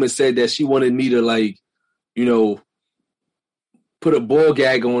came home and said that she wanted me to, like, you know, put a ball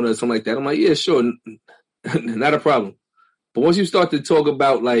gag on or something like that, I'm like, yeah, sure, not a problem. But once you start to talk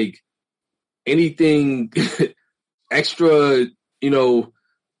about, like, anything extra, you know,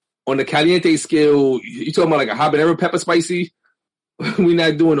 on the caliente scale, you talking about, like, a habanero pepper spicy? We're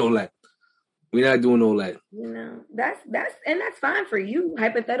not doing all that. We're not doing all that. You know, that's fine for you.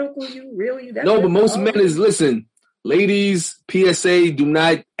 Hypothetical, you really. No, but most men listen, ladies, PSA, do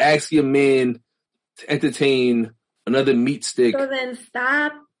not ask your man to entertain another meat stick. So then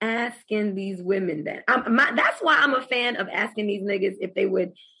stop asking these women that. That's why I'm a fan of asking these niggas if they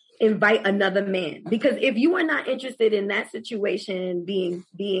would invite another man. Because if you are not interested in that situation being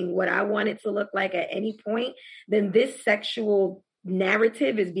what I want it to look like at any point, then this sexual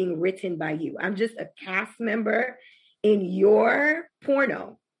narrative is being written by you. I'm just a cast member in your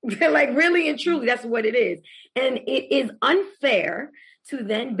porno. Like really and truly, that's what it is. And it is unfair to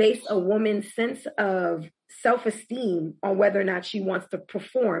then base a woman's sense of self-esteem on whether or not she wants to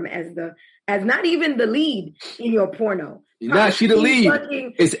perform as not even the lead in your porno. Not she the lead.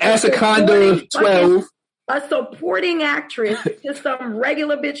 It's Asaconda 12. A supporting actress to some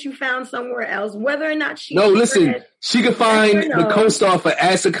regular bitch you found somewhere else, whether or not she... No, listen, she could find the co-star for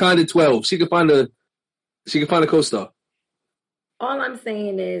Asaconda 12. She could find a co-star. All I'm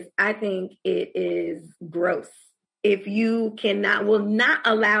saying is, I think it is gross if you will not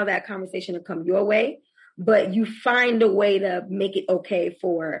allow that conversation to come your way, but you find a way to make it okay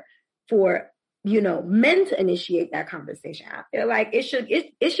for men to initiate that conversation. I feel like it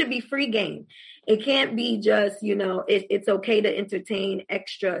should be free game. It can't be just, it's okay to entertain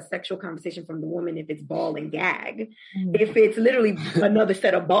extra sexual conversation from the woman if it's ball and gag. Mm-hmm. If it's literally another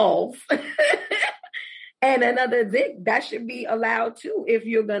set of balls and another dick, that should be allowed too. If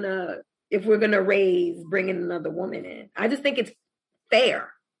we're gonna raise bringing another woman in, I just think it's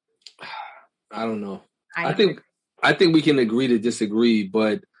fair. I don't know. I think we can agree to disagree,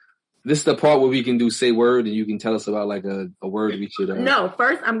 but this is the part where we can do say word and you can tell us about like a word we should... No,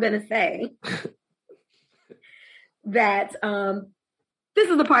 first I'm going to say that this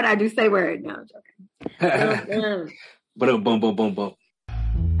is the part I do say word. No, I'm joking. But bum.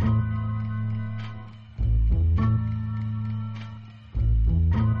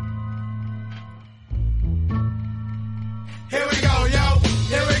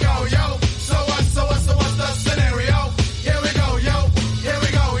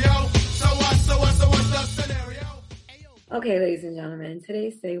 Okay, ladies and gentlemen,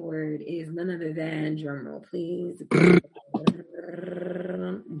 today's say word is none other than, drumroll please, grill.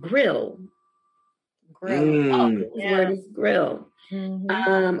 Grill. Oh, this word is grill.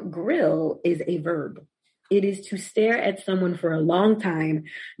 Grill is a verb. It is to stare at someone for a long time,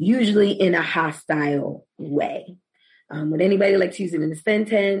 usually in a hostile way. Would anybody like to use it in a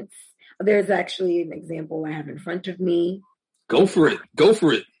sentence? There's actually an example I have in front of me. Go for it. Go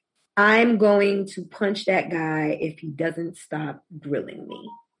for it. I'm going to punch that guy if he doesn't stop grilling me.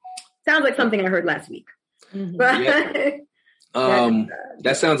 Sounds like something I heard last week. Yeah.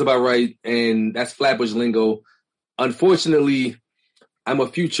 That sounds about right. And that's Flatbush lingo. Unfortunately, I'm a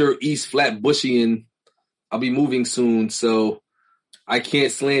future East Flatbushian. I'll be moving soon, so I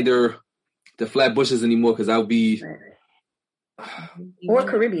can't slander the Flatbushes anymore because I'll be... Or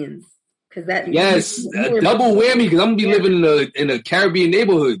Caribbeans. Because that yes, a double whammy because I'm going to be living in a Caribbean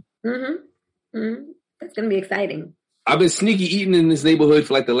neighborhood. That's going to be exciting. I've been sneaky eating in this neighborhood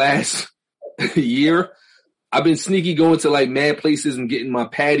for like the last year. I've been sneaky going to like mad places and getting my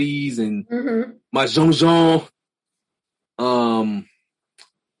patties and my Jean.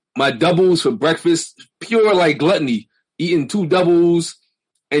 My doubles for breakfast, pure like gluttony. Eating 2 doubles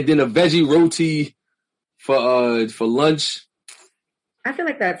and then a veggie roti for lunch. I feel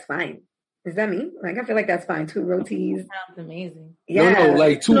like that's fine. Is that me? Like, I feel like that's fine. 2 rotis. Sounds amazing. Yeah. No,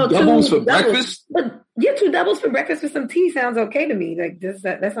 like 2 doubles for breakfast. But yeah, 2 doubles for breakfast with some tea sounds okay to me. Like,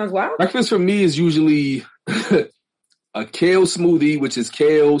 that sounds wild. Breakfast for me is usually a kale smoothie, which is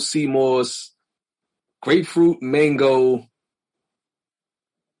kale, sea moss, grapefruit, mango,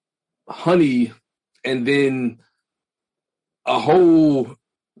 honey, and then a whole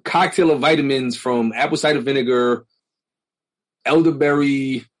cocktail of vitamins from apple cider vinegar,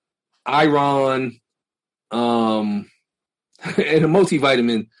 elderberry, iron, and a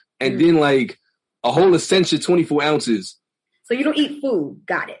multivitamin, and then like a whole Essentia 24 ounces. So you don't eat food,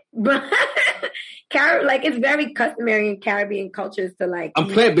 got it. But like it's very customary in Caribbean cultures to like. I'm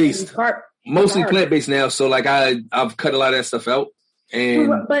plant-based, mostly plant-based now. So like I've cut a lot of that stuff out.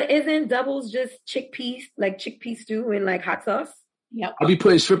 And but isn't doubles just chickpeas, like chickpea stew and like hot sauce? Yep. I'll be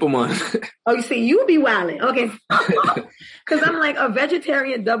putting shrimp on mine. Oh, you see, you be wilding. Okay. Because I'm like, a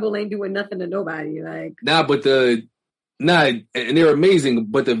vegetarian double ain't doing nothing to nobody. Like, and they're amazing.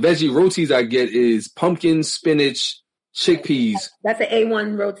 But the veggie rotis I get is pumpkin, spinach, chickpeas. That's an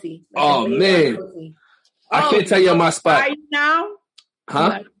A1 roti. Oh, man. Roti. I can't tell you my spot. Right now?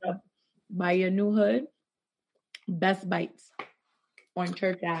 Huh? By your new hood, Best Bites on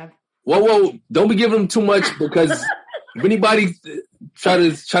Church Ave. Whoa. Don't be giving them too much because if anybody try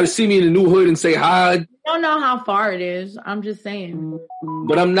to see me in the new hood and say hi. I don't know how far it is. I'm just saying.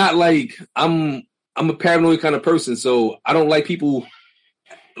 But I'm not like, I'm a paranoid kind of person, so I don't like people,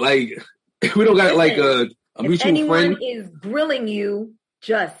 like, we don't got like a mutual friend. If anyone is grilling you,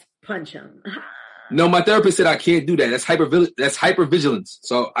 just punch him. No, my therapist said I can't do that. That's hypervigilance.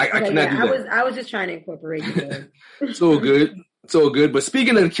 So I cannot do that. I was just trying to incorporate it. It's all good. But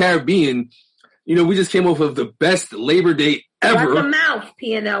speaking of the Caribbean, we just came off of the best Labor Day ever. Watch the mouth,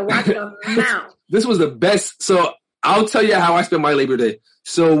 PNL. Watch the mouth. This was the best. So I'll tell you how I spent my Labor Day.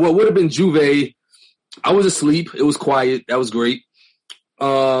 So what would have been Juve, I was asleep. It was quiet. That was great.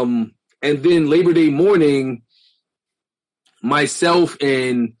 And then Labor Day morning, myself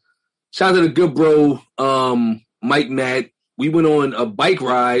and shout out to the good bro, Mike Matt, we went on a bike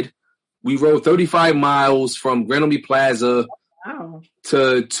ride. We rode 35 miles from Grand Ole Plaza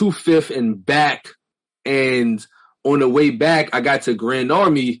to 25th and back. And on the way back, I got to Grand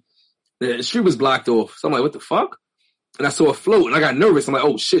Army. The street was blocked off. So I'm like, what the fuck? And I saw a float and I got nervous. I'm like,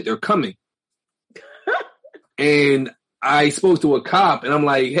 oh shit, they're coming. And I spoke to a cop and I'm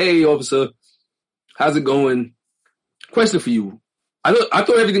like, hey, officer, how's it going? Question for you. I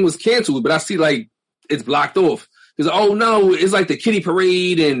thought everything was canceled, but I see like it's blocked off. Because, oh no, it's like the kiddie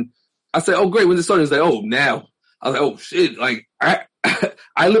parade. And I said, oh great, when's it starting? He's like, oh, now. I was like, oh shit, like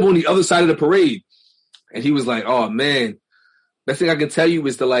I live on the other side of the parade. And he was like, oh man, best thing I can tell you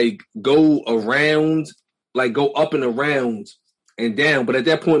is to like go around, like go up and around and down. But at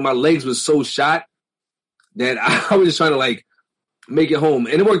that point, my legs were so shot that I was just trying to like make it home.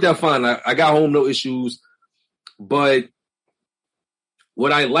 And it worked out fine. I got home, no issues. But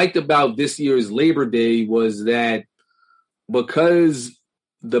what I liked about this year's Labor Day was that because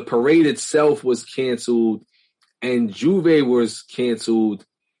the parade itself was canceled and Juve was canceled,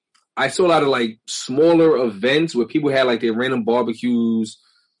 I saw a lot of like smaller events where people had like their random barbecues,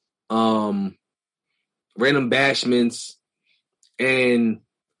 random bashments, and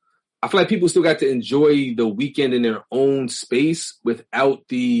I feel like people still got to enjoy the weekend in their own space without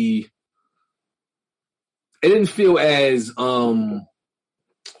the it didn't feel as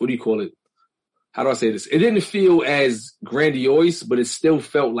what do you call it? How do I say this? It didn't feel as grandiose, but it still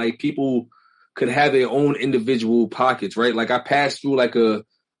felt like people could have their own individual pockets, right? Like I passed through like a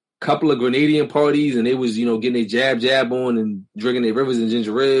couple of Grenadian parties and they was, getting their jab on and drinking their rivers and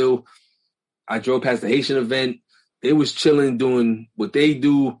ginger ale. I drove past the Haitian event. They was chilling, doing what they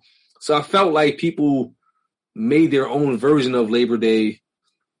do. So I felt like people made their own version of Labor Day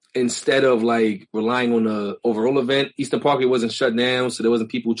instead of like relying on the overall event. Eastern Parkway wasn't shut down, so there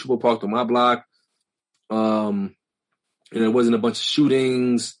wasn't people triple parked on my block. There wasn't a bunch of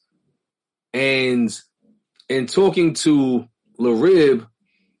shootings. And in talking to LaRib,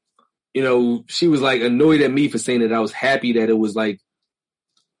 she was like annoyed at me for saying that I was happy that it was like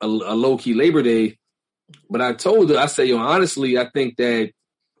a low-key Labor Day. But I told her, I said, honestly, I think that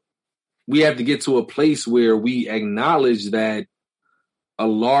we have to get to a place where we acknowledge that a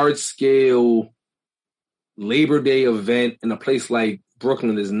large-scale Labor Day event in a place like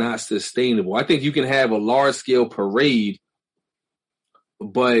Brooklyn is not sustainable. I think you can have a large-scale parade,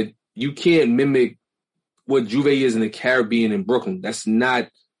 but you can't mimic what Juve is in the Caribbean in Brooklyn. That's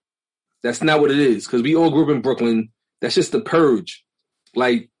not what it is, because we all grew up in Brooklyn. That's just the purge.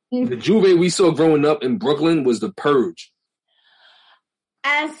 Like, the Juve we saw growing up in Brooklyn was the purge.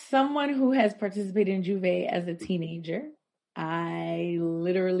 As someone who has participated in Juve as a teenager, I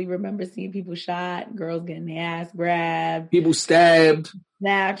literally remember seeing people shot, girls getting their ass grabbed, people stabbed,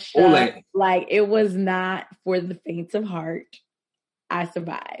 snatched up. Like, it was not for the faint of heart. I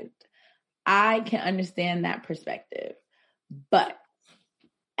survived. I can understand that perspective. But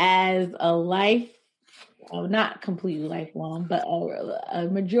as a not completely lifelong, but a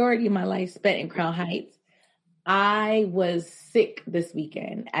majority of my life spent in Crown Heights, I was sick this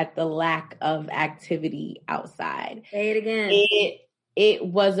weekend at the lack of activity outside. Say it again. It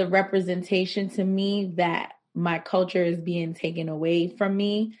was a representation to me that my culture is being taken away from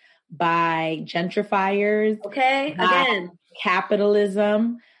me by gentrifiers. Okay, again.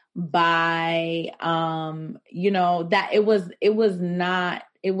 Capitalism, by that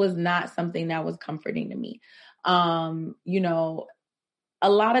it was not something that was comforting to me. A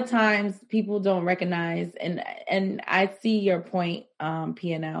lot of times people don't recognize, and I see your point,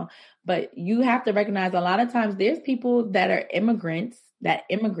 PNL, but you have to recognize a lot of times there's people that are immigrants that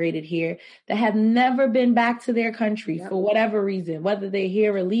immigrated here that have never been back to their country for whatever reason, whether they're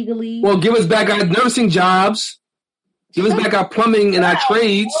here illegally. Well, give us back our nursing jobs. Give us back our plumbing and our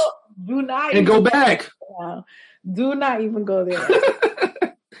trades. Do not and go back. Do not even go there.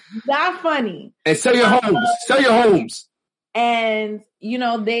 Not funny. And sell your homes. Sell your homes. And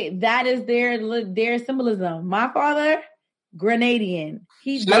that is their symbolism. My father, Grenadian.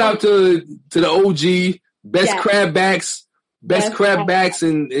 Shout out to the OG, best crab backs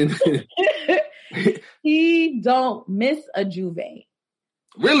and he don't miss a Juve.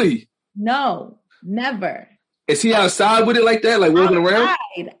 Really? No, never. Is he outside with it like that? Like walking around?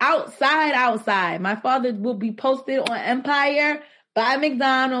 Outside. My father will be posted on Empire by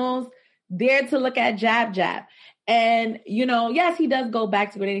McDonald's, there to look at Jab. And, yes, he does go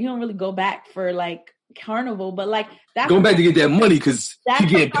back to Grenada. He don't really go back for like Carnival, but like that's going back to get that money because he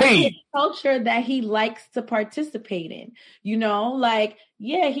get paid. Culture that he likes to participate in.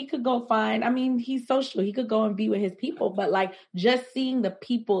 He could go find. I mean, he's social. He could go and be with his people, but like just seeing the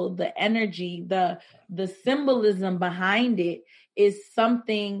people, the energy, the symbolism behind it is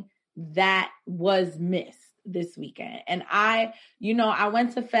something that was missed this weekend. And I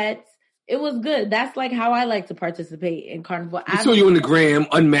went to Fets. It was good. That's like how I like to participate in Carnival. I saw you on the gram,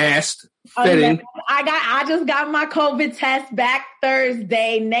 unmasked, fetting. I just got my COVID test back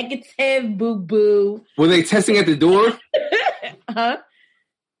Thursday. Negative, boo-boo. Were they testing at the door? Huh?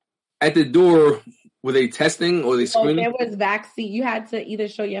 At the door, were they testing or they screening? There was vaccine. You had to either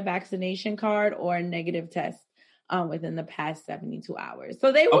show your vaccination card or a negative test within the past 72 hours.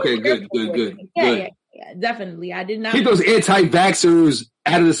 So they were okay. Good. Yeah, definitely. I did not keep those anti-vaxxers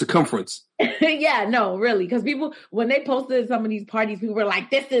out of the circumference. Yeah, no, really. Because people, when they posted some of these parties, people were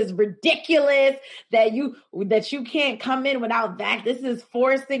like, this is ridiculous that you can't come in without that. This is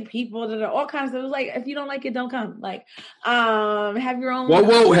forcing people to all kinds of stuff. It was like, if you don't like it, don't come. Like, have your own.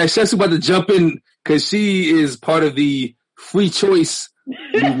 Whoa. Has Shesu about to jump in because she is part of the free choice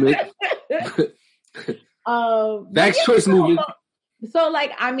movement. Vax choice movement. So,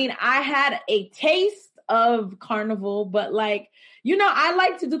 like, I mean, I had a taste of Carnival, but like, I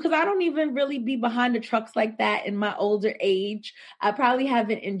like to do, because I don't even really be behind the trucks like that in my older age. I probably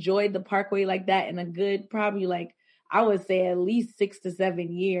haven't enjoyed the Parkway like that in a good, probably like, I would say at least 6 to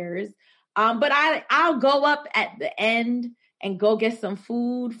 7 years. But I'll go up at the end and go get some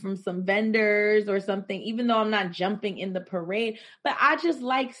food from some vendors or something, even though I'm not jumping in the parade. But I just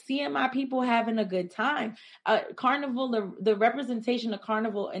like seeing my people having a good time. Carnival, the representation of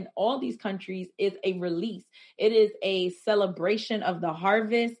Carnival in all these countries is a release. It is a celebration of the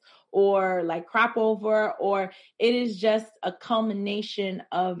harvest, or like crop over, or it is just a culmination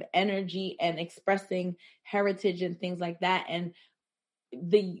of energy and expressing heritage and things like that. And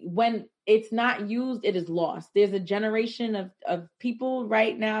when it's not used, it is lost. There's a generation of people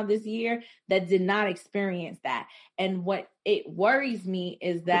right now this year that did not experience that. And what it worries me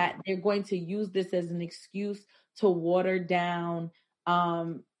is that they're going to use this as an excuse to water down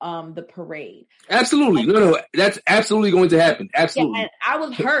the parade. Absolutely. No, that's absolutely going to happen. Absolutely. Yeah, and I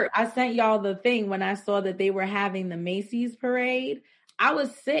was hurt. I sent y'all the thing when I saw that they were having the Macy's parade. I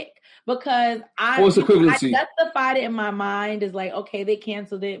was sick because I justified it in my mind as like, okay, they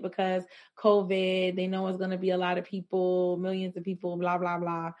canceled it because COVID, they know it's going to be a lot of people, millions of people, blah, blah,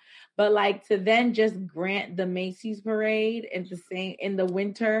 blah. But like to then just grant the Macy's parade and to say in the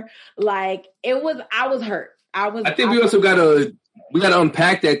winter, like I was hurt. I think we also gotta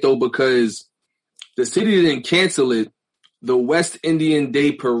unpack that though, because the city didn't cancel it. The West Indian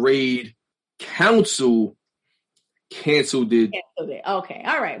Day Parade Council canceled it. Okay,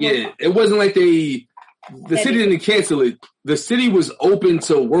 all right. Yeah, it wasn't like the city didn't cancel it. The city was open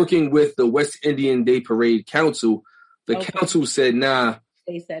to working with the West Indian Day Parade Council. The council said, nah.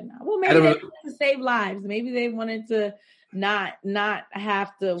 They said nah. Well, maybe they wanted to save lives. Maybe they wanted to not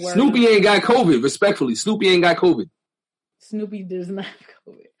have to worry. Snoopy ain't got COVID, respectfully. Snoopy ain't got COVID. Snoopy does not have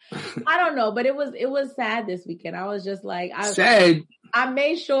COVID. I don't know, but it was sad this weekend. I was just like, sad. I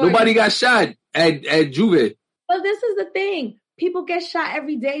made sure nobody got shot at Juve. But this is the thing. People get shot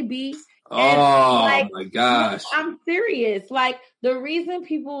every day, B. And my gosh. I'm serious. Like the reason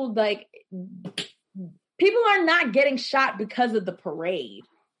people are not getting shot because of the parade.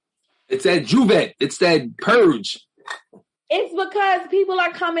 It's that Juve. It's that purge. It's because people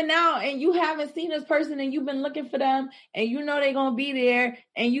are coming out and you haven't seen this person and you've been looking for them and you know they're going to be there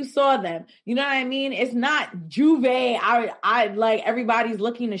and you saw them. You know what I mean? It's not Juve. I like everybody's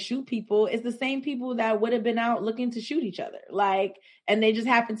looking to shoot people. It's the same people that would have been out looking to shoot each other. Like, and they just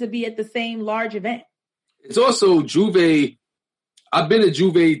happen to be at the same large event. It's also Juve. I've been to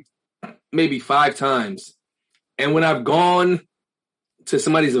Juve maybe 5 times. And when I've gone to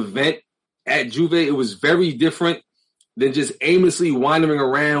somebody's event at Juve, it was very different than just aimlessly wandering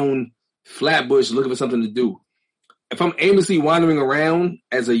around Flatbush looking for something to do. If I'm aimlessly wandering around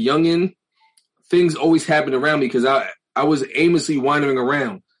as a youngin', things always happen around me because I was aimlessly wandering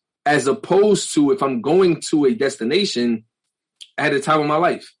around. As opposed to if I'm going to a destination at a time of my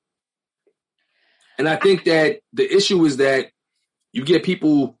life. And I think that the issue is that you get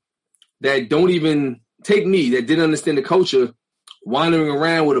people that don't even take me, that didn't understand the culture, wandering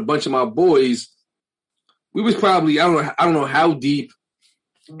around with a bunch of my boys. We was probably, I don't know how deep,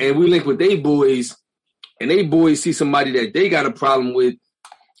 and we linked with they boys, and they boys see somebody that they got a problem with,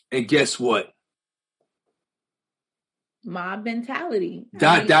 and guess what? Mob mentality.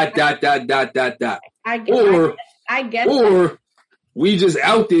 I guess. Or we just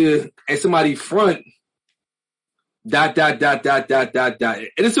out there at somebody front, ... And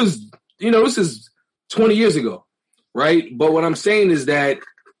this was, this is 20 years ago, right? But what I'm saying is that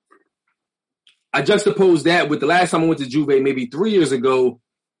I juxtapose that with the last time I went to Juve, maybe 3 years ago.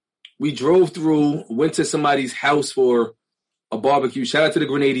 We drove through, went to somebody's house for a barbecue. Shout out to the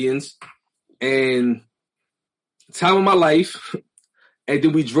Grenadians. And time of my life. And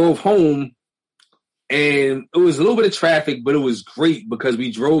then we drove home. And it was a little bit of traffic, but it was great because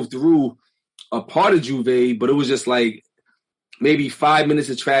we drove through a part of Juve, but it was just like maybe 5 minutes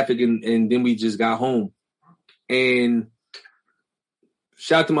of traffic, and then we just got home. And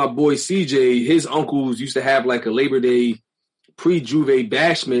shout out to my boy CJ. His uncles used to have like a Labor Day pre-Juve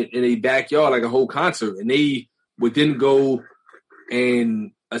bashment in a backyard, like a whole concert. And they would then go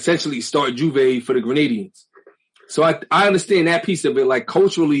and essentially start Juve for the Grenadians. So I understand that piece of it. Like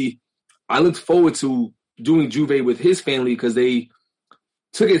culturally, I looked forward to doing Juve with his family because they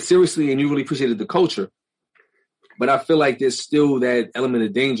took it seriously and you really appreciated the culture. But I feel like there's still that element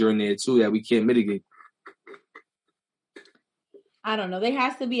of danger in there too that we can't mitigate. I don't know. There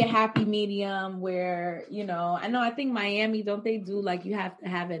has to be a happy medium where, I think Miami, don't they do like you have to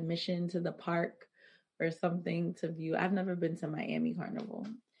have admission to the park or something to view? I've never been to Miami Carnival,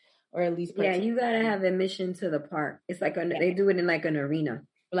 or at least. Yeah, you got to have admission to the park. It's like they do it in like an arena.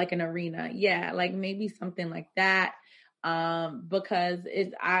 Like an arena. Yeah, like maybe something like that. Because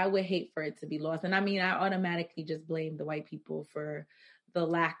I would hate for it to be lost. And I mean, I automatically just blame the white people for the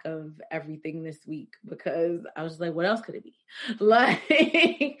lack of everything this week because I was like, what else could it be?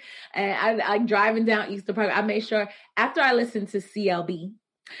 Like, and I driving down Eastern Park. I made sure after I listened to CLB,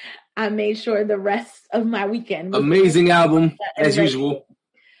 I made sure the rest of my weekend was amazing album as usual.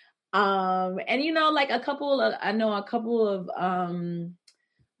 And you know, like a couple of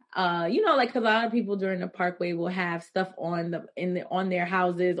you know, like, because a lot of people during the Parkway will have stuff on their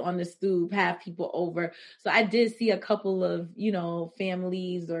houses, on the stoop, have people over. So I did see a couple of, you know,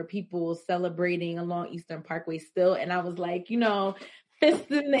 families or people celebrating along Eastern Parkway still. And I was like, you know, fist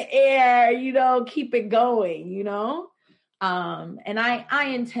in the air, you know, keep it going, you know? And I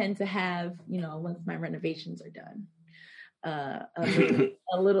intend to have, you know, once my renovations are done, a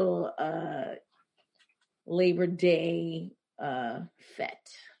little Labor Day fete.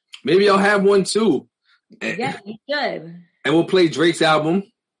 Maybe I'll have one too. Yeah, you should. And we'll play Drake's album.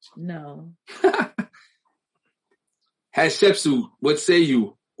 No. Hatshepsut, what say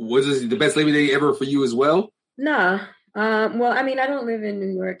you? Was this the best Labor Day ever for you as well? Nah. Well, I mean, I don't live in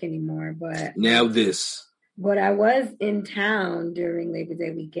New York anymore, but now this. But I was in town during Labor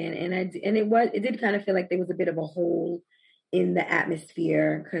Day weekend, and it did kind of feel like there was a bit of a hole in the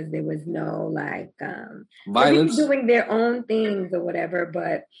atmosphere because there was no like violence, doing their own things or whatever,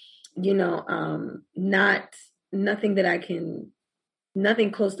 but you know, nothing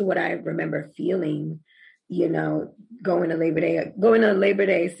close to what I remember feeling, you know, going to Labor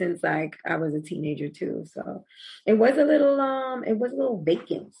Day since like I was a teenager too. So it was a little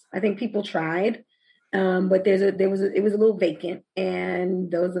vacant. I think people tried, but it was a little vacant, and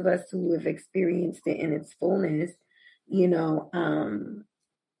those of us who have experienced it in its fullness, you know,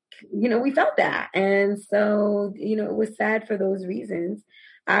 we felt that. And so, you know, it was sad for those reasons.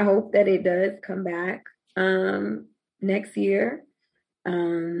 I hope that it does come back next year.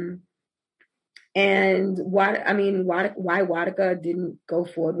 And why Wadaka didn't go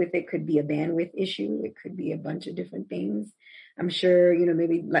forward with it could be a bandwidth issue. It could be a bunch of different things. I'm sure, you know,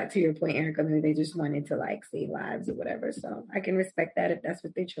 maybe like to your point, Erica, maybe they just wanted to like save lives or whatever. So I can respect that if that's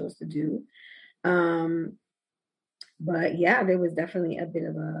what they chose to do. But yeah, there was definitely a bit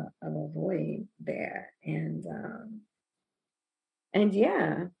of a void there, and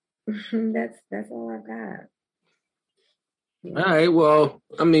yeah, that's all I've got. Yeah. All right. Well,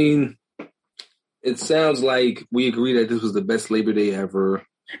 I mean, it sounds like we agree that this was the best Labor Day ever.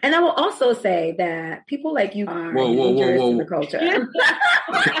 And I will also say that people like you are dangerous to the culture.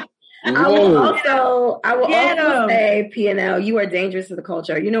 I will also say, PNL, you are dangerous to the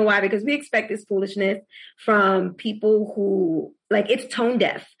culture. You know why? Because we expect this foolishness from people who, like, it's tone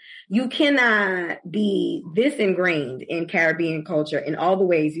deaf. You cannot be this ingrained in Caribbean culture in all the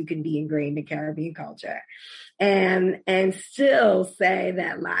ways you can be ingrained in Caribbean culture, and still say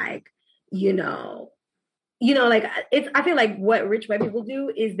that, like, you know, like I feel like what rich white people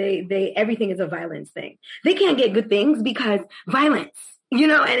do is they everything is a violence thing. They can't get good things because violence. You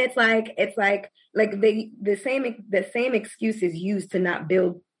know, and it's like the same excuse is used to not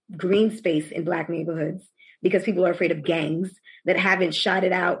build green space in Black neighborhoods because people are afraid of gangs that haven't shot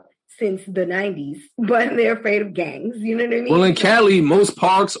it out since the 90s, but they're afraid of gangs. You know what I mean? Well, in Cali, most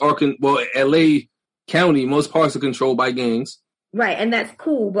parks are LA County, most parks are controlled by gangs. Right, and that's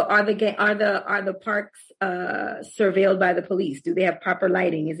cool. But are the parks surveilled by the police? Do they have proper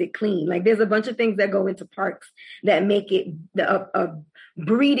lighting? Is it clean? Like, there's a bunch of things that go into parks that make it a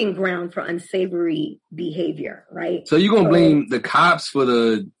breeding ground for unsavory behavior, right? So you're gonna blame the cops for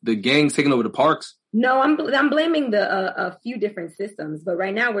the gangs taking over the parks? No, I'm blaming a few different systems, but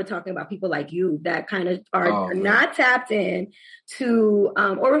right now we're talking about people like you that kind of are not tapped in to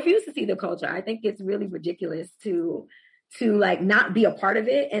or refuse to see the culture. I think it's really ridiculous to like not be a part of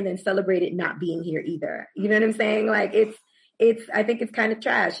it and then celebrate it not being here either. You know what I'm saying? Like it's I think it's kind of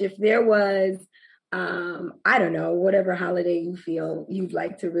trash. If there was I don't know, whatever holiday you feel you'd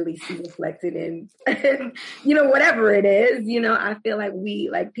like to really see reflected in, you know, whatever it is, you know, I feel like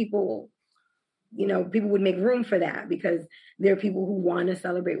people would make room for that because there are people who want to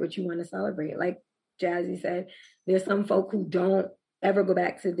celebrate what you want to celebrate. Like Jazzy said, there's some folk who don't ever go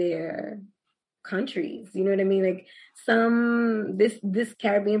back to their countries. You know what I mean? Like this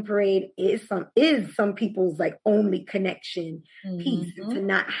Caribbean parade is some people's like only connection piece. Mm-hmm. To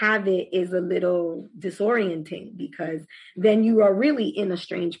not have it is a little disorienting because then you are really in a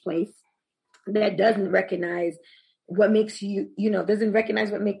strange place that doesn't recognize what makes you, doesn't recognize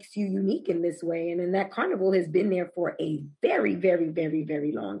what makes you unique in this way. And then that carnival has been there for a very, very, very,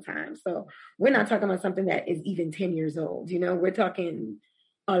 very long time. So we're not talking about something that is even 10 years old. You know, we're talking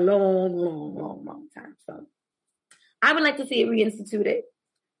a long, long, long, long time. So I would like to see it reinstituted.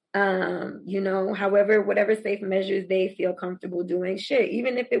 However, whatever safe measures they feel comfortable doing, shit,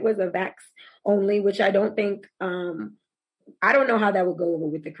 even if it was a vax only, which I don't think, I don't know how that would go over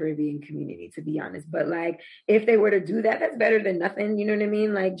with the Caribbean community, to be honest. But like, if they were to do that, that's better than nothing. You know what I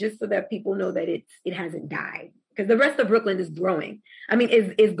mean? Like, just so that people know that it hasn't died, because the rest of Brooklyn is growing. I mean,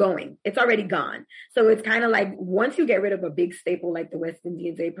 is going. It's already gone. So it's kind of like, once you get rid of a big staple like the West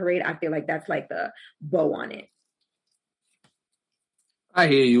Indian Day Parade, I feel like that's like the bow on it. I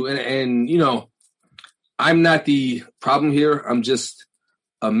hear you, and I'm not the problem here. I'm just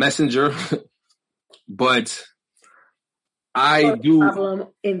a messenger, but I do problem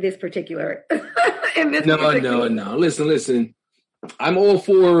in this particular. No. Listen. I'm all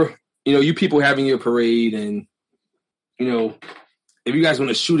for you people having your parade, and if you guys want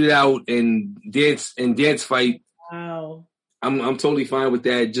to shoot it out and dance fight. Wow. I'm totally fine with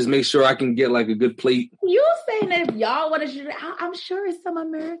that. Just make sure I can get like a good plate. You saying that if y'all want to shoot it, I'm sure it's some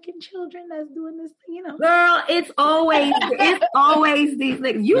American children that's doing this, Girl, it's always these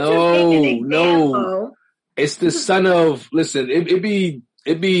niggas. You just gave an example. No. It's the son of, listen, it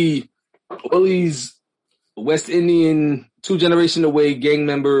be all these West Indian 2 generation away gang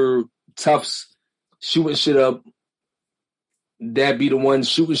member toughs shooting shit up. That be the ones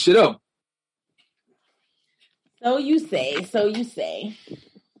shooting shit up. So you say.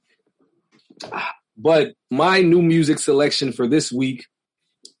 But my new music selection for this week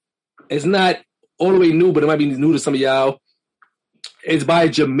is not all the way new, but it might be new to some of y'all. It's by a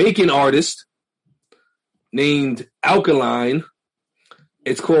Jamaican artist named Alkaline.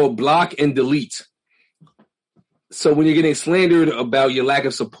 It's called Block and Delete. So when you're getting slandered about your lack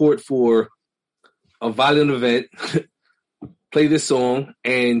of support for a violent event, play this song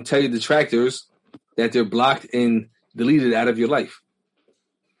and tell your detractors that they're blocked and deleted out of your life.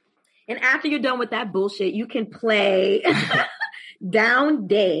 And after you're done with that bullshit, you can play Down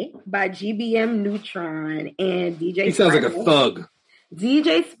Day by GBM Neutron and DJ He sounds Spider. like a thug.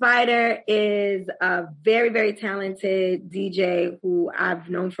 DJ Spider is a very, very talented DJ who I've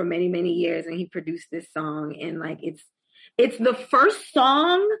known for many, many years, and he produced this song. And like, it's the first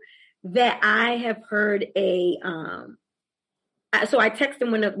song that I have heard so I text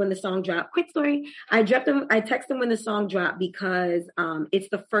him when the song dropped. Quick story. I text him when the song dropped because it's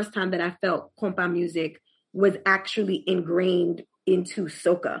the first time that I felt compa music was actually ingrained into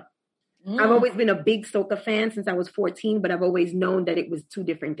soca. I've always been a big soca fan since I was 14, but I've always known that it was 2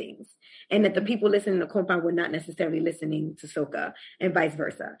 different things, and that the people listening to compa were not necessarily listening to soca, and vice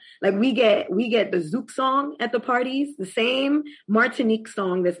versa. Like we get the Zouk song at the parties, the same Martinique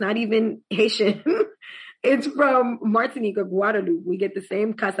song that's not even Haitian. It's from Martinique or Guadeloupe. We get the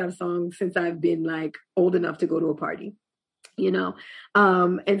same Kassav song since I've been like old enough to go to a party,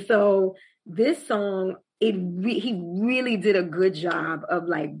 and so this song, he really did a good job of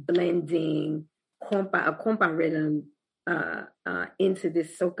like blending a compa rhythm into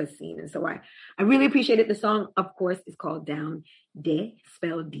this soca scene. And so I really appreciated the song. Of course, it's called Down Dey,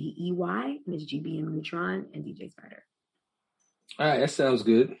 spelled Dey, and it's GBM Neutron and DJ Spider. All right, that sounds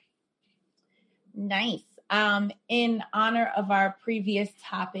good. Nice. In honor of our previous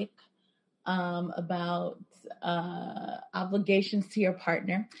topic about obligations to your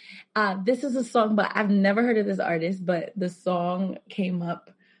partner, this is a song, but I've never heard of this artist, but the song came up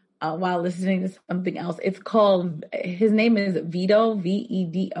while listening to something else. It's called, his name is Vedo,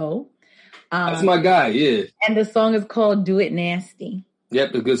 Vedo. That's my guy, yeah. And the song is called Do It Nasty.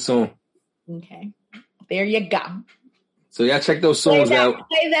 Yep, a good song. Okay. There you go. So y'all check those songs out.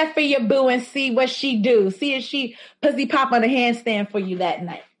 Play that for your boo and see what she do. See if she pussy pop on a handstand for you that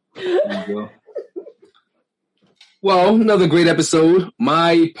night. There you go. Well, another great episode.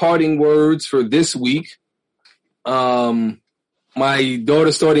 My parting words for this week. My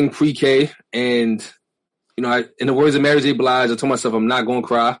daughter's starting pre-K, and in the words of Mary J. Blige, I told myself I'm not going to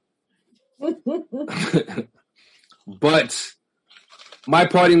cry. But my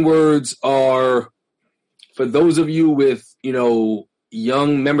parting words are, for those of you with,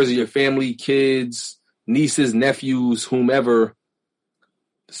 young members of your family, kids, nieces, nephews, whomever,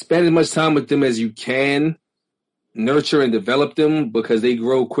 spend as much time with them as you can. Nurture and develop them because they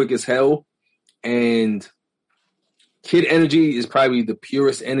grow quick as hell. And kid energy is probably the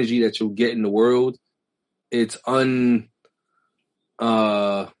purest energy that you'll get in the world. It's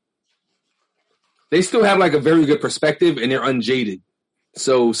they still have like a very good perspective and they're unjaded.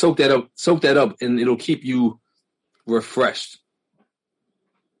 So soak that up, and it'll keep you refreshed.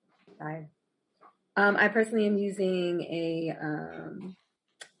 I personally am using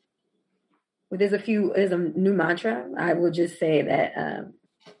there's a new mantra. I will just say that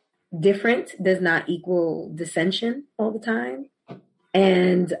different does not equal dissension all the time.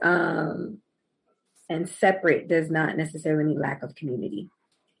 And separate does not necessarily mean lack of community.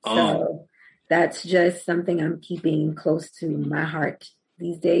 So that's just something I'm keeping close to my heart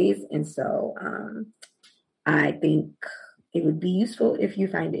these days. And so I think it would be useful if you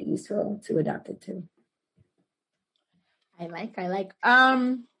find it useful to adopt it too. I like.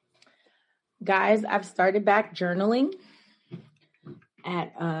 Guys, I've started back journaling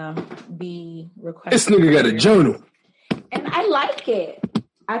at the request. This nigga got a journal. And I like it.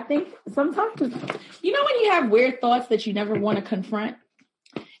 I think sometimes, you know, when you have weird thoughts that you never want to confront?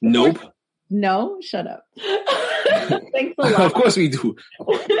 Nope. No, shut up. Thanks a lot. Of course we do.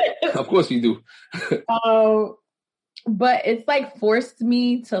 Of course we do. But it's like forced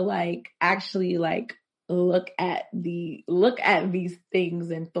me to like actually like look at these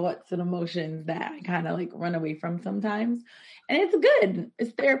things and thoughts and emotions that I kind of like run away from sometimes. And it's good.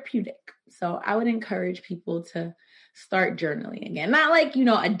 It's therapeutic. So I would encourage people to start journaling again. Not like, you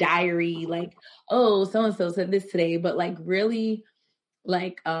know, a diary, like, oh, so-and-so said this today, but like really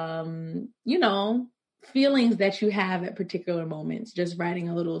like, you know, feelings that you have at particular moments, just writing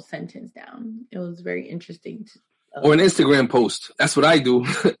a little sentence down. It was very interesting. Or an Instagram post. That's what I do.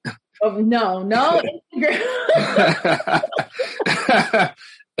 Oh, no.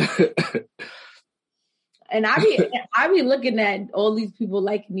 And I be looking at all these people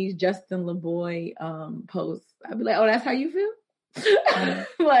liking these Justin LaBoy posts. I'd be like, oh, that's how you feel?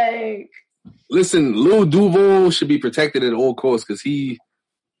 Like, listen, Lil Duval should be protected at all costs because he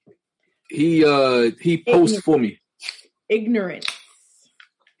posts for me. Ignorance.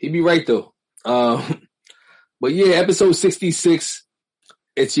 He be right though. But yeah, episode 66.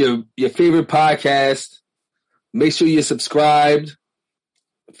 It's your favorite podcast. Make sure you're subscribed.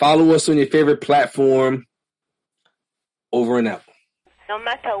 Follow us on your favorite platform. Over and out. No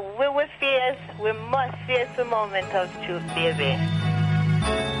matter where we face, we must face the moment of truth, baby.